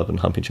nightclub and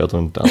hump each other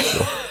on the dance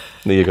floor.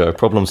 There you go,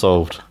 problem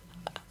solved.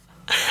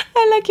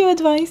 I like your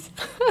advice.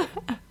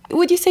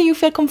 Would you say you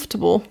feel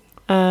comfortable?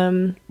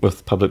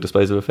 With public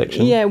displays of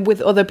affection? Yeah,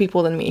 with other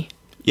people than me.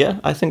 Yeah,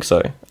 I think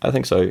so.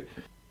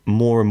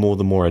 More and more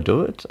the more I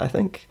do it, I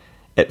think.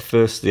 At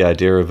first, the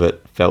idea of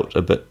it felt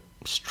a bit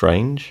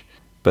strange,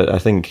 but I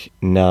think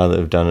now that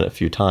I've done it a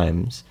few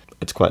times,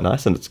 it's quite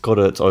nice, and it's got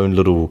its own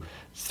little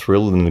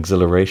thrill and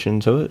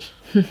exhilaration to it.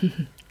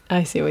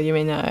 I see what you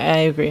mean. I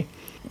agree.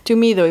 To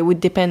me, though, it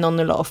would depend on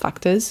a lot of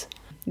factors.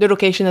 The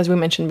location, as we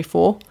mentioned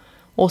before.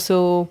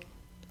 Also,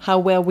 how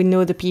well we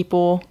know the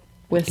people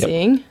we're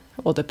seeing,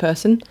 or the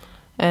person,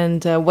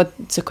 and what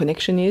the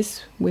connection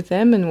is with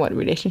them and what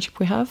relationship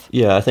we have.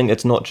 Yeah, I think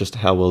it's not just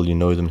how well you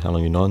know them, how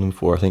long you've known them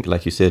for. I think,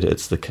 like you said,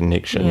 it's the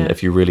connection. Yeah.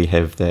 If you really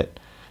have that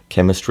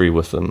chemistry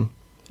with them,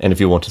 and if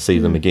you want to see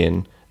them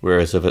again.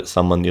 Whereas if it's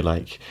someone you're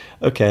like,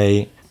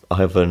 okay, I'll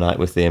have a night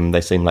with them,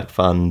 they seem like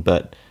fun,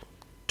 but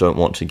don't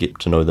want to get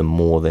to know them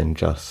more than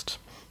just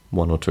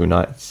 1 or 2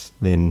 nights,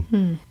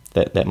 then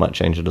that might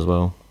change it as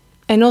well.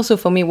 And also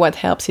for me, what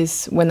helps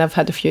is when I've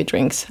had a few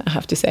drinks, I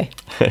have to say.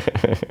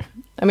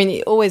 I mean,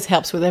 it always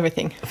helps with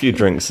everything. A few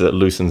drinks, it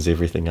loosens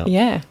everything up.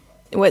 Yeah.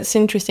 What's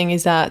interesting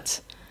is that,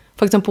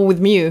 for example,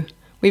 with Mew,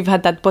 we've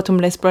had that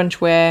bottomless brunch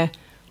where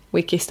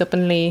we kissed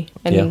openly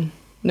and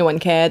no one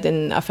cared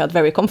and I felt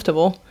very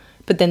comfortable.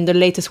 But then the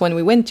latest one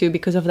we went to,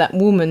 because of that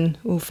woman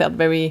who felt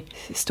very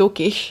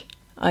stalkish,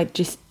 I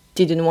just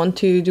didn't want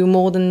to do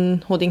more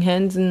than holding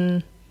hands.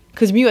 And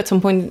because Mew, at some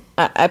point,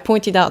 I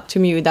pointed out to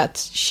Mew that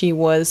she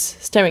was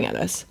staring at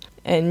us.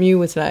 And Mew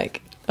was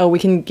like, oh, we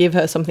can give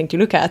her something to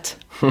look at.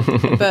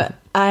 But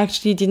I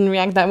actually didn't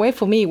react that way.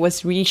 For me, it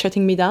was really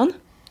shutting me down.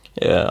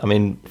 Yeah, I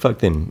mean, fuck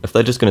them. If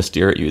they're just going to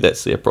stare at you,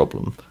 that's their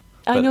problem.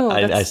 I know.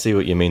 I see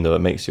what you mean, though. It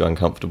makes you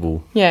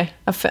uncomfortable. Yeah,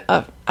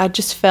 I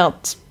just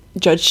felt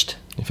judged.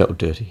 You felt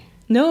dirty.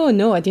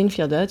 No, I didn't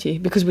feel dirty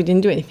because we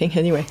didn't do anything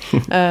anyway.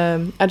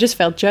 I just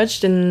felt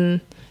judged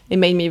and it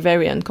made me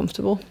very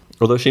uncomfortable.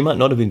 Although she might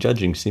not have been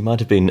judging. She might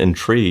have been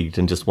intrigued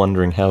and just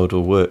wondering how it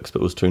all works,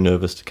 but was too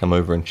nervous to come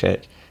over and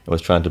chat and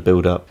was trying to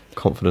build up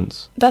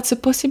confidence. That's a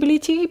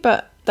possibility,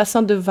 but that's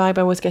not the vibe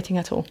I was getting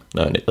at all.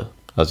 No, neither.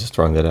 I was just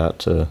throwing that out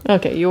to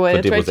Okay, you were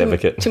devil's trying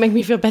advocate. to make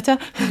me feel better.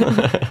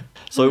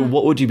 So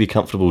what would you be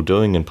comfortable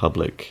doing in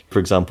public? For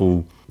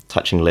example,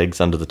 touching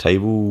legs under the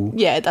table?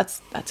 Yeah,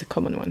 that's a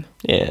common one.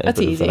 Yeah, That's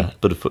easy. A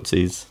bit of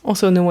footsies.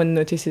 Also, no one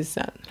notices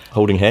that.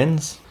 Holding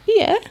hands?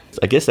 Yeah.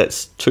 I guess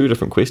that's 2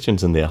 different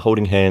questions in there.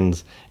 Holding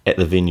hands at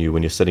the venue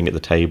when you're sitting at the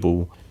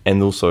table,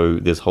 and also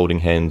there's holding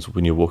hands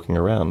when you're walking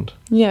around.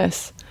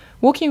 Yes.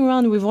 Walking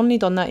around, we've only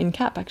done that in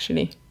Cap,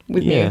 actually,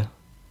 with Mew.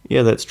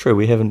 Yeah, that's true.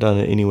 We haven't done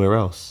it anywhere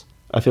else.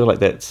 I feel like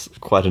that's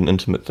quite an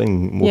intimate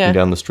thing, walking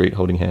down the street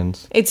holding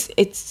hands.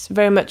 It's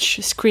very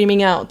much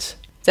screaming out,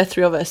 the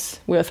 3 of us,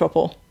 we're a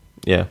throuple.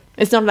 Yeah.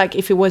 It's not like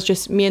if it was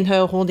just me and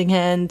her holding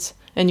hands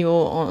and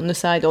you're on the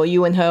side, or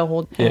you and her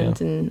hold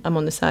hands and I'm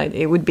on the side.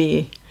 It would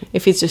be,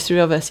 if it's just 3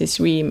 of us, it's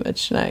really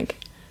much like,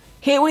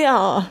 here we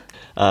are.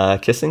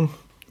 Kissing?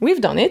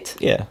 We've done it.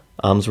 Yeah.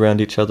 Arms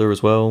around each other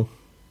as well.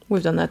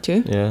 We've done that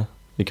too. Yeah.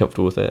 You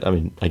comfortable with that? I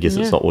mean, I guess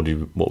Yeah. it's not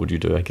what would you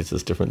do? I guess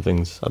it's different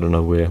things. I don't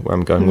know where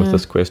I'm going with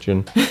this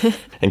question.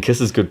 And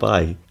kisses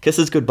goodbye.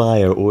 Kisses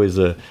goodbye are always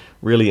a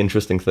really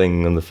interesting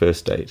thing on the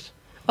first date.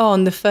 Oh,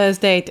 on the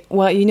first date.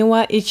 Well, you know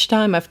what? Each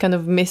time I've kind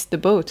of missed the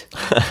boat.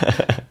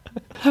 I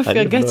I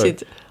never forget know.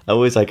 it. I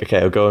always like, okay,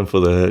 I'll go in for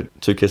the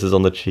 2 kisses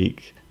on the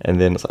cheek,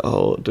 and then it's like,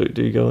 oh,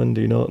 do you go in,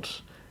 do you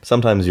not?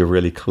 Sometimes you're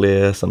really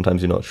clear,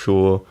 sometimes you're not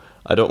sure.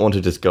 I don't want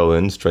to just go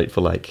in straight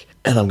for like,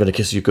 and I'm going to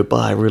kiss you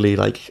goodbye, really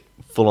like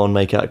full on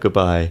make out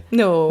goodbye.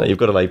 No. Like, you've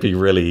got to like be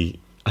really,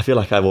 I feel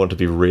like I want to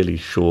be really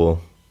sure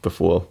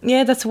before.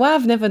 Yeah, that's why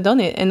I've never done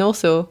it. And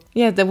also,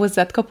 yeah, there was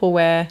that couple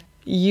where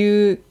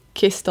you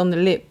kissed on the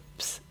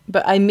lips,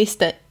 but I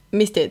missed it.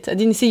 I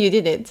didn't see you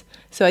did it,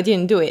 so I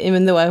didn't do it,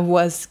 even though I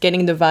was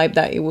getting the vibe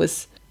that it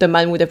was the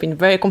man would have been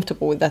very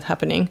comfortable with that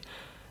happening.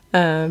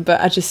 But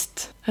I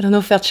don't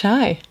know, felt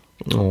shy.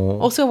 Oh.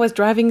 Also, I was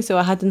driving, so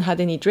I hadn't had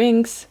any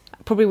drinks.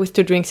 Probably with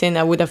 2 drinks in,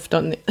 I would have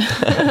done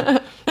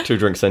it. 2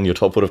 drinks in, your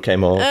top would have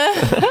came off.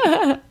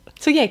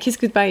 So yeah, kiss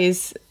goodbye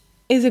is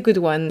a good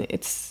one.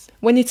 It's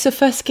when it's a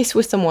first kiss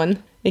with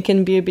someone, it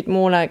can be a bit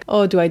more like,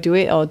 oh, do I do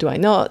it or do I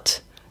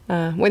not?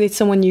 When it's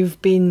someone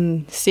you've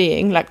been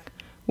seeing, like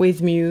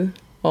with Mew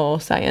or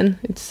Cyan,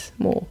 it's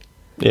more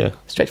Yeah,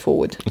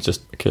 straightforward. it's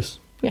just a kiss.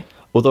 Yeah.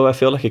 Although I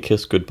feel like a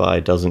kiss goodbye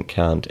doesn't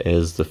count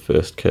as the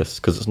first kiss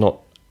because it's not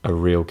a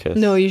real kiss.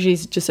 No, usually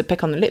it's just a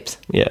peck on the lips.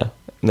 Yeah,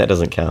 and that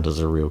doesn't count as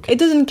a real kiss. It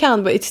doesn't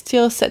count, but it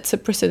still sets a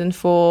precedent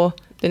for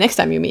the next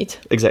time you meet.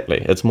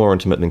 Exactly. It's more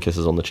intimate than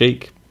kisses on the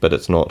cheek, but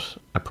it's not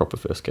a proper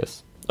first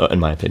kiss, in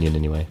my opinion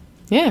anyway.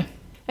 Yeah.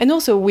 And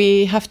also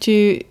we have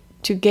to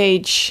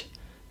gauge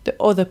the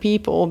other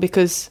people,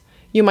 because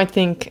you might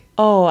think,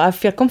 oh, I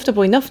feel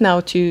comfortable enough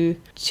now to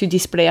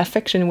display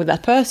affection with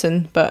that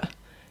person, but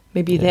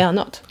maybe they are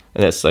not.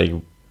 And that's like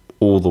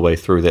all the way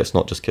through. That's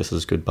not just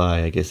kisses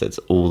goodbye. I guess that's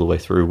all the way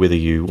through. Whether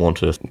you want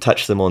to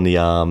touch them on the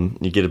arm,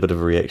 you get a bit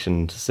of a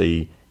reaction to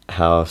see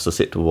how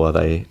susceptible are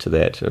they to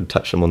that. And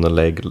touch them on the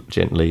leg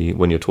gently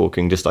when you're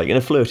talking, just like in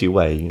a flirty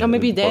way. Or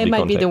maybe they body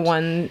might be the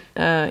contact.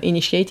 one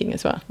initiating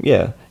as well.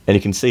 Yeah, and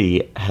you can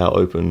see how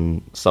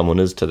open someone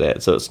is to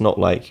that. So it's not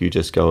like you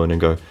just go in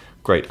and go,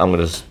 great, I'm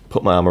going to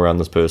put my arm around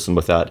this person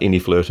without any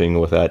flirting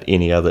or without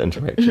any other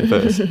interaction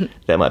first.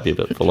 That might be a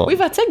bit full on. We've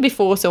had sex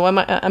before, so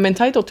I'm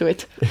entitled to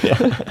it.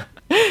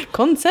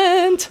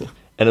 Consent.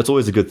 And it's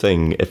always a good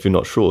thing, if you're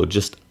not sure,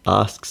 just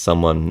ask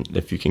someone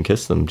if you can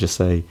kiss them. Just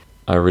say,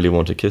 I really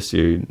want to kiss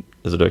you.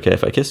 Is it okay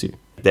if I kiss you?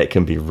 That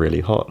can be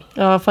really hot.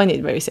 Oh, I find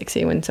it very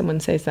sexy when someone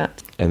says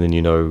that. And then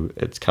you know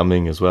it's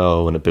coming as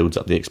well, and it builds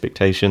up the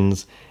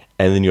expectations.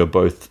 And then you're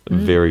both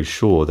very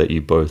sure that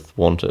you both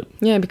want it.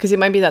 Yeah, because it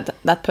might be that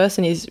that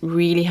person is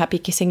really happy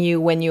kissing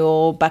you when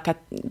you're back at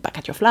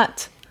your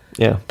flat,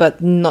 Yeah. but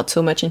not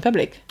so much in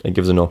public. It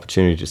gives an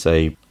opportunity to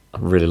say,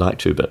 I'd really like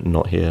to, but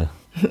not here.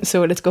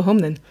 So let's go home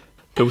then.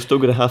 But we've still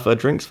got half our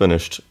drinks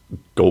finished.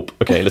 Gulp.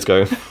 Okay, let's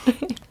go.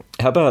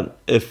 How about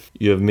if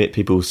you have met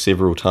people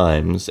several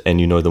times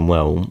and you know them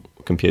well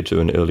compared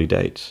to an early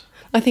date?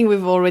 I think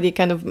we've already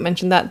kind of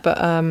mentioned that, but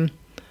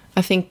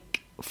I think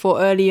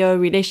for earlier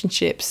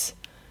relationships,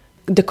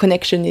 the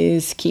connection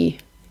is key.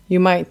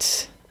 You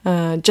might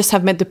just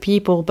have met the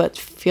people, but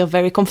feel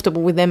very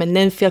comfortable with them and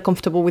then feel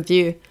comfortable with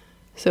you.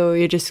 So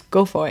you just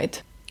go for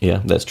it.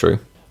 Yeah, that's true.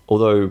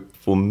 Although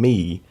for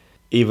me,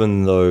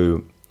 even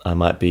though I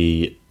might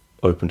be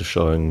open to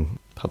showing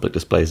public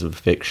displays of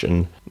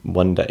affection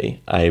one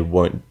day, I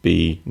won't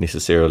be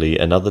necessarily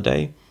another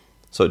day.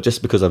 So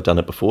just because I've done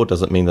it before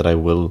doesn't mean that I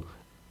will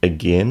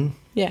again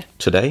Yeah.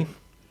 today.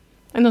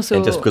 And also...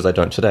 And just because I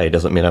don't today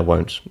doesn't mean I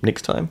won't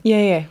next time.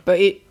 Yeah. But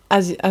it,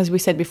 as we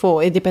said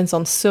before, it depends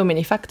on so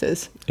many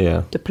factors.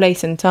 Yeah. The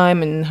place and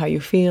time and how you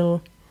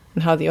feel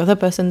and how the other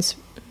person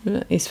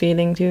is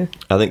feeling too.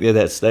 I think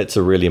that's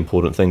a really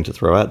important thing to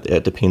throw out there.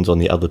 It depends on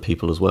the other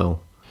people as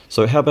well.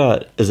 So how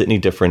about, is it any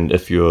different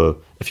if you're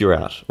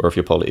out or if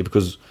you're poly?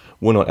 Because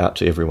we're not out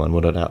to everyone,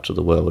 we're not out to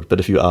the world. But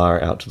if you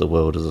are out to the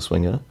world as a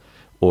swinger,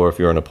 or if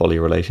you're in a poly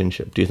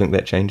relationship, do you think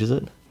that changes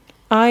it?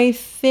 I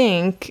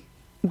think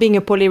being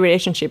a poly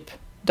relationship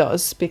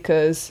does,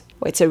 because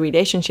it's a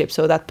relationship,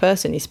 so that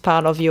person is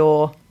part of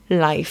your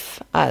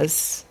life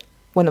as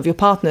one of your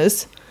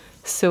partners.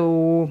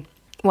 So,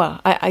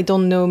 well, I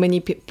don't know many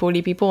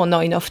poly people, or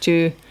not enough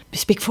to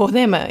speak for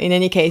them in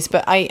any case,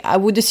 but I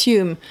would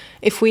assume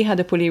if we had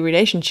a poly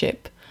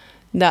relationship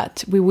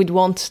that we would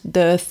want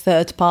the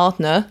third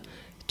partner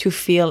to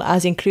feel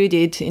as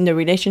included in the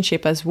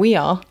relationship as we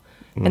are.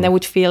 And I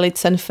would feel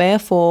it's unfair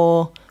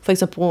for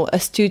example,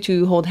 us two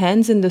to hold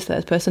hands and the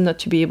third person not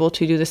to be able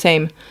to do the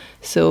same.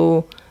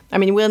 So, I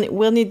mean,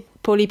 we'll need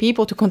poly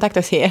people to contact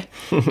us here.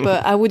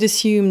 But I would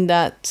assume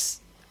that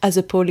as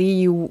a poly,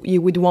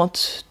 you would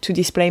want to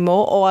display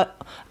more, or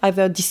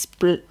either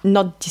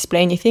not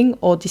display anything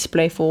or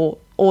display for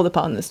all the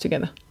partners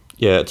together.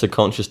 Yeah, it's a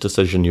conscious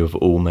decision you've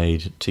all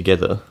made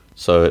together.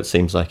 So it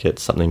seems like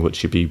it's something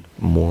which you'd be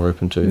more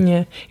open to.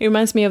 Yeah. It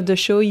reminds me of the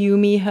show You,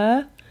 Me,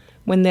 Her,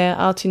 when they're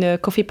out in a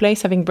coffee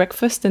place having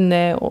breakfast and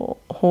they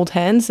hold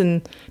hands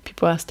and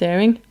people are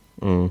staring.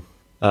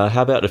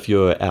 How about if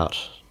you're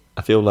out?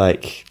 I feel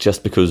like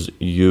just because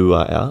you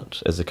are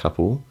out as a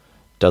couple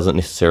doesn't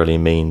necessarily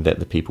mean that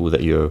the people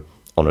that you're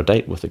on a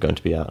date with are going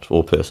to be out,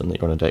 or person that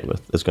you're on a date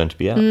with is going to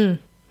be out.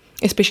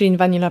 Especially in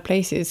vanilla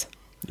places.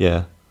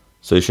 Yeah.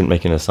 So you shouldn't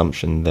make an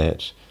assumption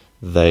that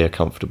they are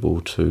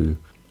comfortable to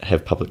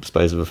have public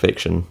displays of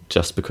affection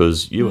just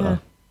because you are.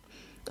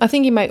 I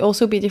think it might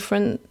also be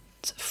different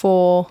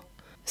for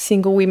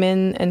single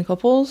women and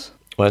couples.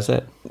 Why is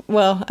that?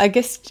 Well, I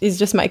guess it's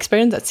just my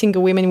experience that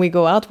single women we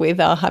go out with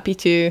are happy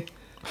to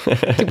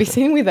be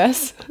seen with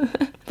us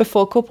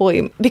before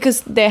couple,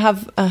 because they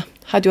have,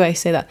 how do I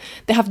say that?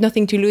 They have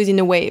nothing to lose in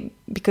a way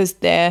because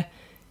they're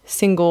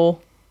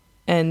single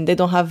and they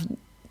don't have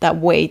that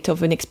weight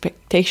of an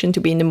expectation to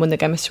be in a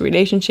monogamous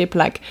relationship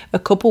like a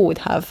couple would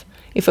have.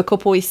 If a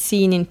couple is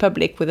seen in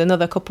public with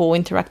another couple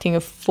interacting a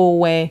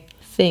four-way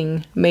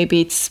thing, maybe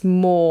it's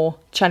more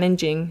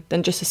challenging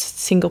than just a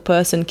single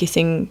person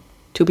kissing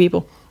two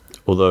people.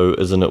 Although,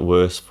 isn't it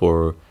worse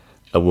for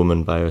a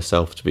woman by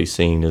herself to be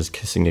seen as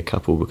kissing a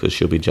couple because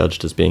she'll be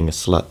judged as being a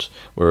slut,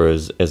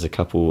 whereas as a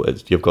couple,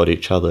 you've got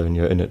each other and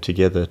you're in it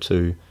together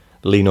to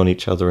lean on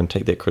each other and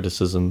take that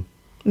criticism?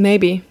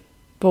 Maybe.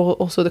 But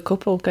also the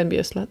couple can be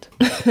a slut.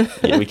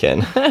 Yeah, we can.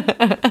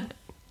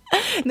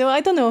 No,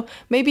 I don't know.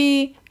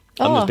 Maybe...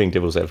 I'm just being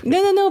devil's advocate.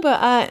 No, but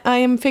I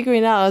am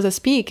figuring it out as I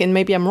speak, and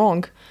maybe I'm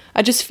wrong.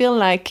 I just feel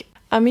like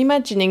I'm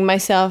imagining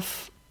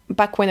myself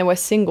back when I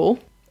was single,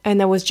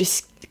 and I was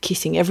just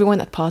kissing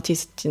everyone at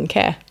parties, didn't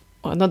care.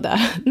 Well, not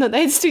that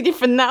it's too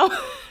different now.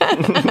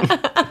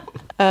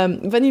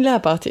 Vanilla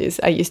parties,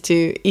 I used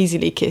to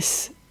easily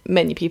kiss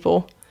many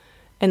people.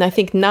 And I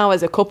think now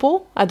as a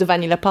couple, at a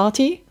vanilla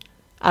party,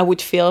 I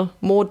would feel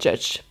more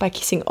judged by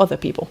kissing other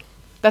people.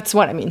 That's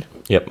what I mean.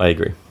 Yep, I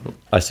agree.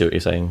 I see what you're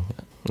saying.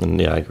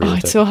 And yeah, I agree with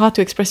It's that. so hard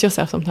to express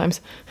yourself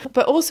sometimes.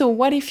 But also,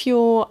 what if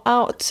you're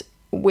out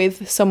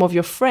with some of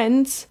your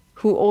friends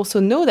who also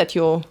know that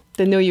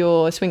they know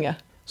you're a swinger?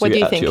 So What do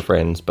you're you out think? to your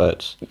friends,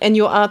 but... And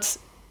you're out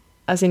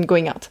as in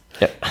going out.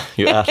 Yep,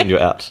 you're out and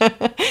you're out.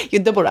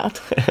 You're double out.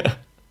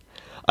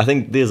 I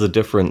think there's a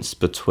difference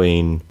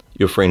between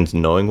your friends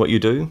knowing what you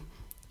do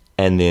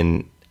and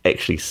then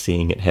actually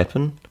seeing it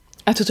happen.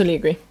 I totally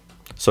agree.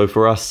 So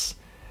for us,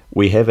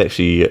 we have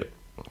actually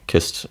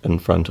kissed in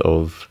front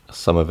of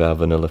some of our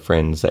vanilla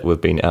friends that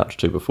we've been out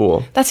to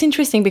before. That's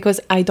interesting because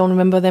I don't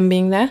remember them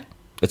being there.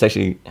 It's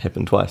actually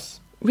happened twice.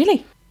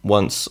 Really?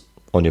 Once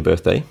on your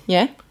birthday,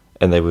 Yeah?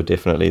 and they were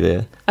definitely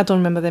there. I don't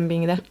remember them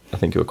being there. I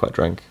think you were quite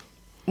drunk.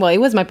 Well, it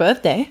was my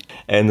birthday.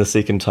 And the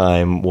second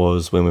time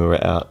was when we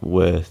were out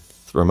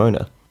with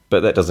Ramona. But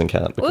that doesn't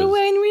count because... We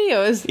were in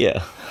Rio's.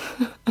 Yeah.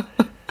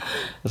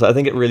 So I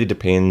think it really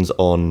depends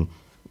on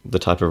the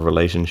type of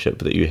relationship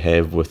that you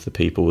have with the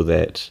people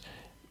that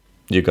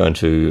you're going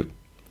to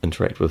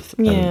interact with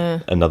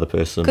another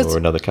person or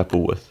another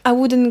couple with. I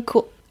wouldn't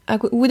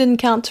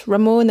count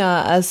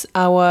Ramona as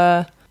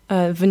our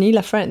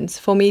vanilla friends.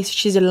 For me,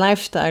 she's a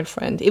lifestyle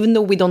friend. Even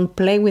though we don't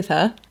play with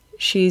her,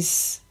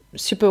 she's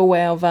super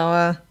aware of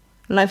our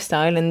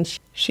lifestyle and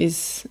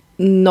she's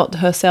not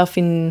herself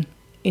in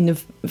a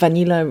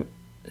vanilla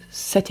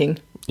setting.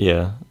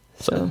 Yeah.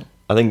 So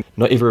I think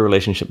not every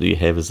relationship that you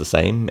have is the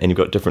same, and you've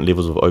got different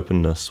levels of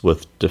openness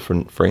with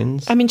different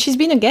friends. I mean, she's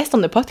been a guest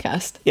on the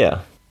podcast. Yeah.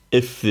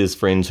 If there's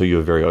friends who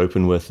you're very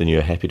open with and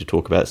you're happy to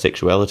talk about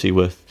sexuality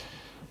with,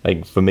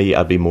 like for me,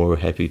 I'd be more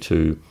happy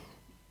to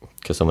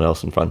kiss someone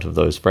else in front of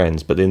those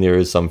friends. But then there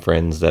is some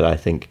friends that I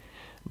think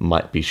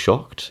might be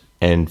shocked,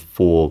 and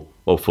for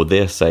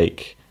their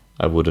sake,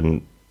 I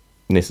wouldn't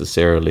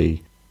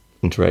necessarily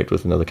interact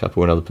with another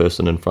couple or another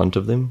person in front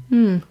of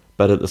them.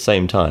 But at the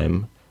same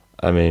time,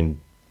 I mean,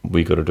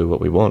 we got to do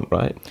what we want,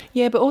 right?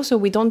 Yeah, but also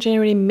we don't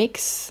generally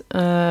mix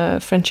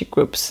friendship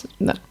groups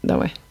that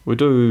way. We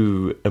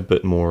do a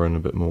bit more and a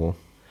bit more.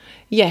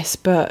 Yes,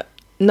 but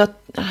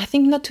I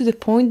think not to the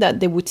point that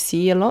they would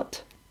see a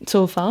lot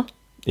so far.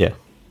 Yeah.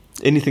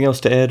 Anything else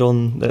to add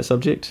on that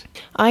subject?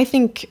 I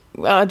think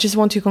I just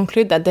want to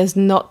conclude that there's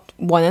not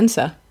one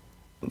answer.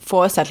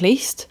 For us, at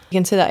least. You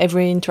can say that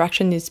every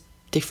interaction is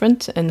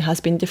different and has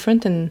been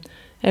different, and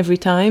every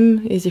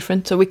time is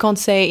different. So we can't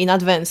say in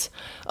advance,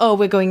 oh,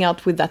 we're going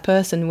out with that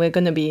person, we're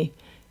going to be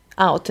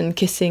out and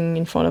kissing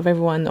in front of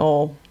everyone,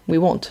 or we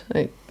won't.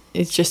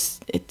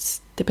 It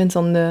depends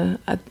on the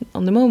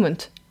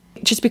moment.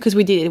 Just because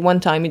we did it one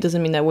time, it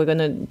doesn't mean that we're going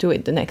to do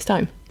it the next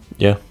time.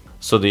 Yeah.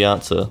 So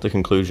the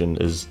conclusion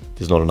is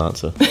there's not an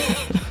answer.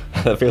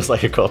 That feels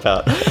like a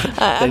cop-out.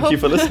 Thank you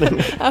for listening.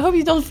 I hope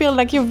you don't feel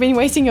like you've been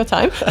wasting your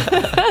time.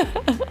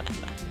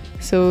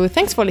 So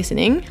thanks for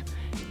listening.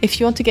 If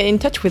you want to get in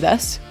touch with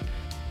us,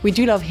 we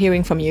do love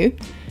hearing from you.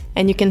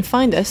 And you can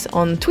find us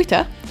on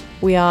Twitter.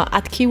 We are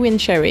at Kiwi and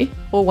Sherry,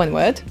 all one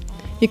word.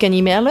 You can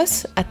email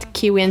us at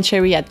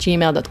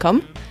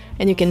kiwiandsherry@gmail.com.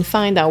 And you can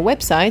find our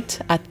website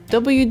at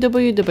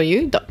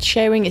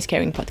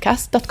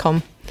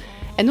www.sharingiscaringpodcast.com.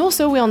 And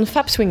also we're on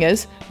Fab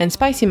Swingers and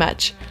Spicy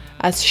Match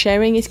as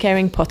Sharing is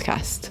Caring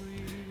Podcast.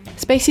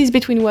 Spaces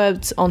between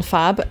words on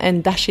Fab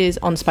and dashes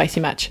on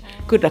Spicy Match.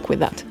 Good luck with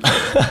that.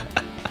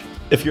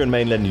 If you're in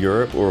mainland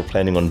Europe or are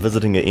planning on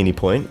visiting at any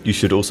point, you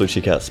should also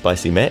check out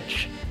Spicy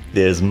Match.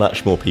 There's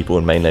much more people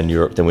in mainland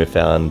Europe than we've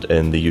found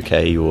in the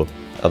UK or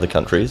other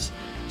countries,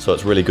 so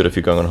it's really good if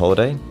you're going on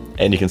holiday,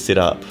 and you can set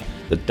up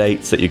the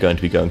dates that you're going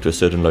to be going to a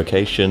certain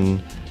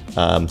location,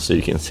 so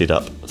you can set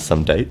up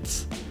some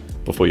dates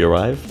before you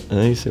arrive.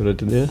 You see what I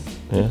did there?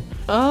 Yeah.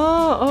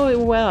 Oh,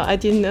 well, I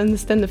didn't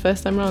understand the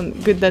first time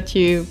around. Good that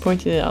you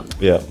pointed it out.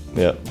 Yeah.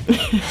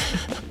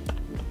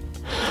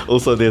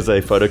 Also, there's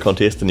a photo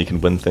contest and you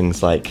can win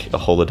things like a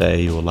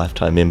holiday or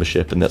lifetime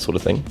membership and that sort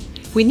of thing.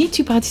 We need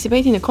to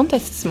participate in the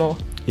contests more.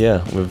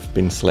 Yeah, we've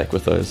been slack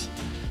with those.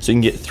 So you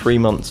can get 3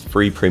 months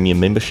free premium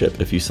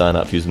membership if you sign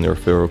up using the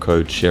referral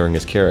code Sharing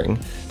is Caring.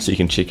 So you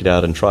can check it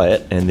out and try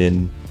it, and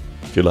then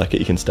if you like it,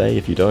 you can stay.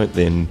 If you don't,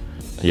 then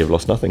you've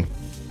lost nothing.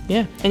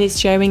 Yeah, and it's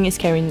Sharing is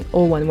Caring,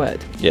 all one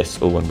word.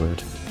 Yes, all one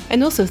word.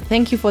 And also,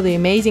 thank you for the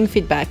amazing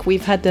feedback.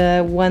 We've had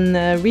one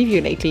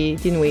review lately,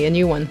 didn't we? A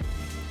new one.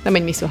 That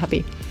made me so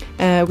happy.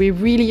 We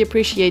really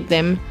appreciate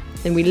them,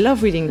 and we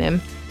love reading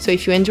them. So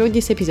if you enjoyed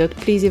this episode,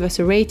 please give us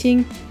a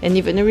rating and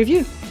even a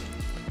review.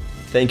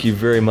 Thank you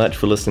very much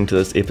for listening to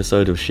this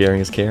episode of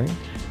Sharing is Caring.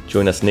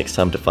 Join us next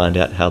time to find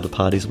out how the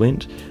parties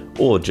went,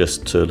 or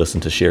just to listen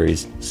to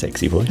Sherry's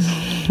sexy voice.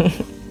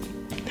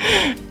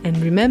 And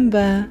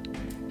remember,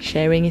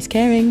 sharing is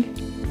caring.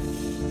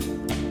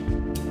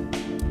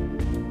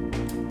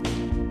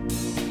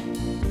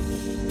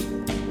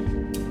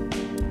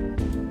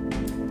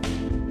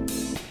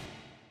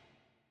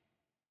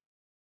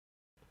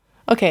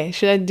 Okay,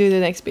 should I do the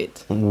next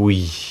bit?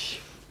 Oui,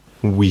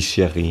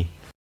 chérie.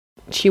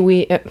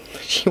 Chiwi.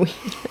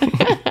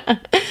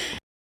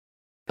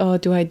 Oh,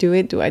 do I do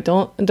it? Do I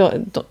don't?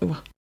 Don't.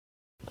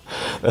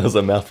 That was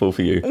a mouthful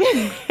for you.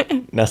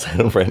 Now say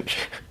it in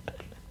French.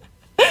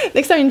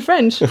 Next time in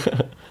French.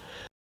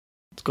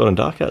 It's gotten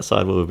dark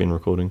outside while we've been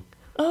recording.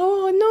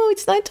 Oh no,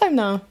 it's nighttime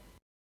now.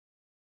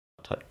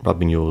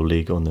 Rubbing your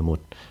leg on them, or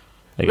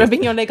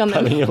rubbing your leg on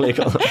them. Rubbing your leg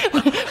on them.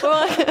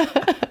 Well,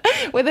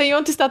 whether you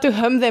want to start to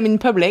hum them in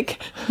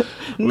public,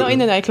 not in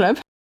a nightclub.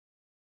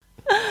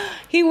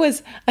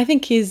 I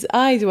think his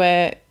eyes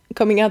were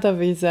coming out of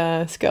his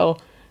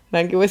skull.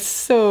 Like, it was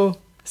so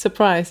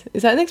surprised.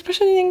 Is that an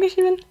expression in English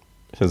even?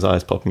 His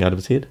eyes popping out of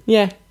his head?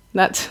 Yeah,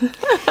 that.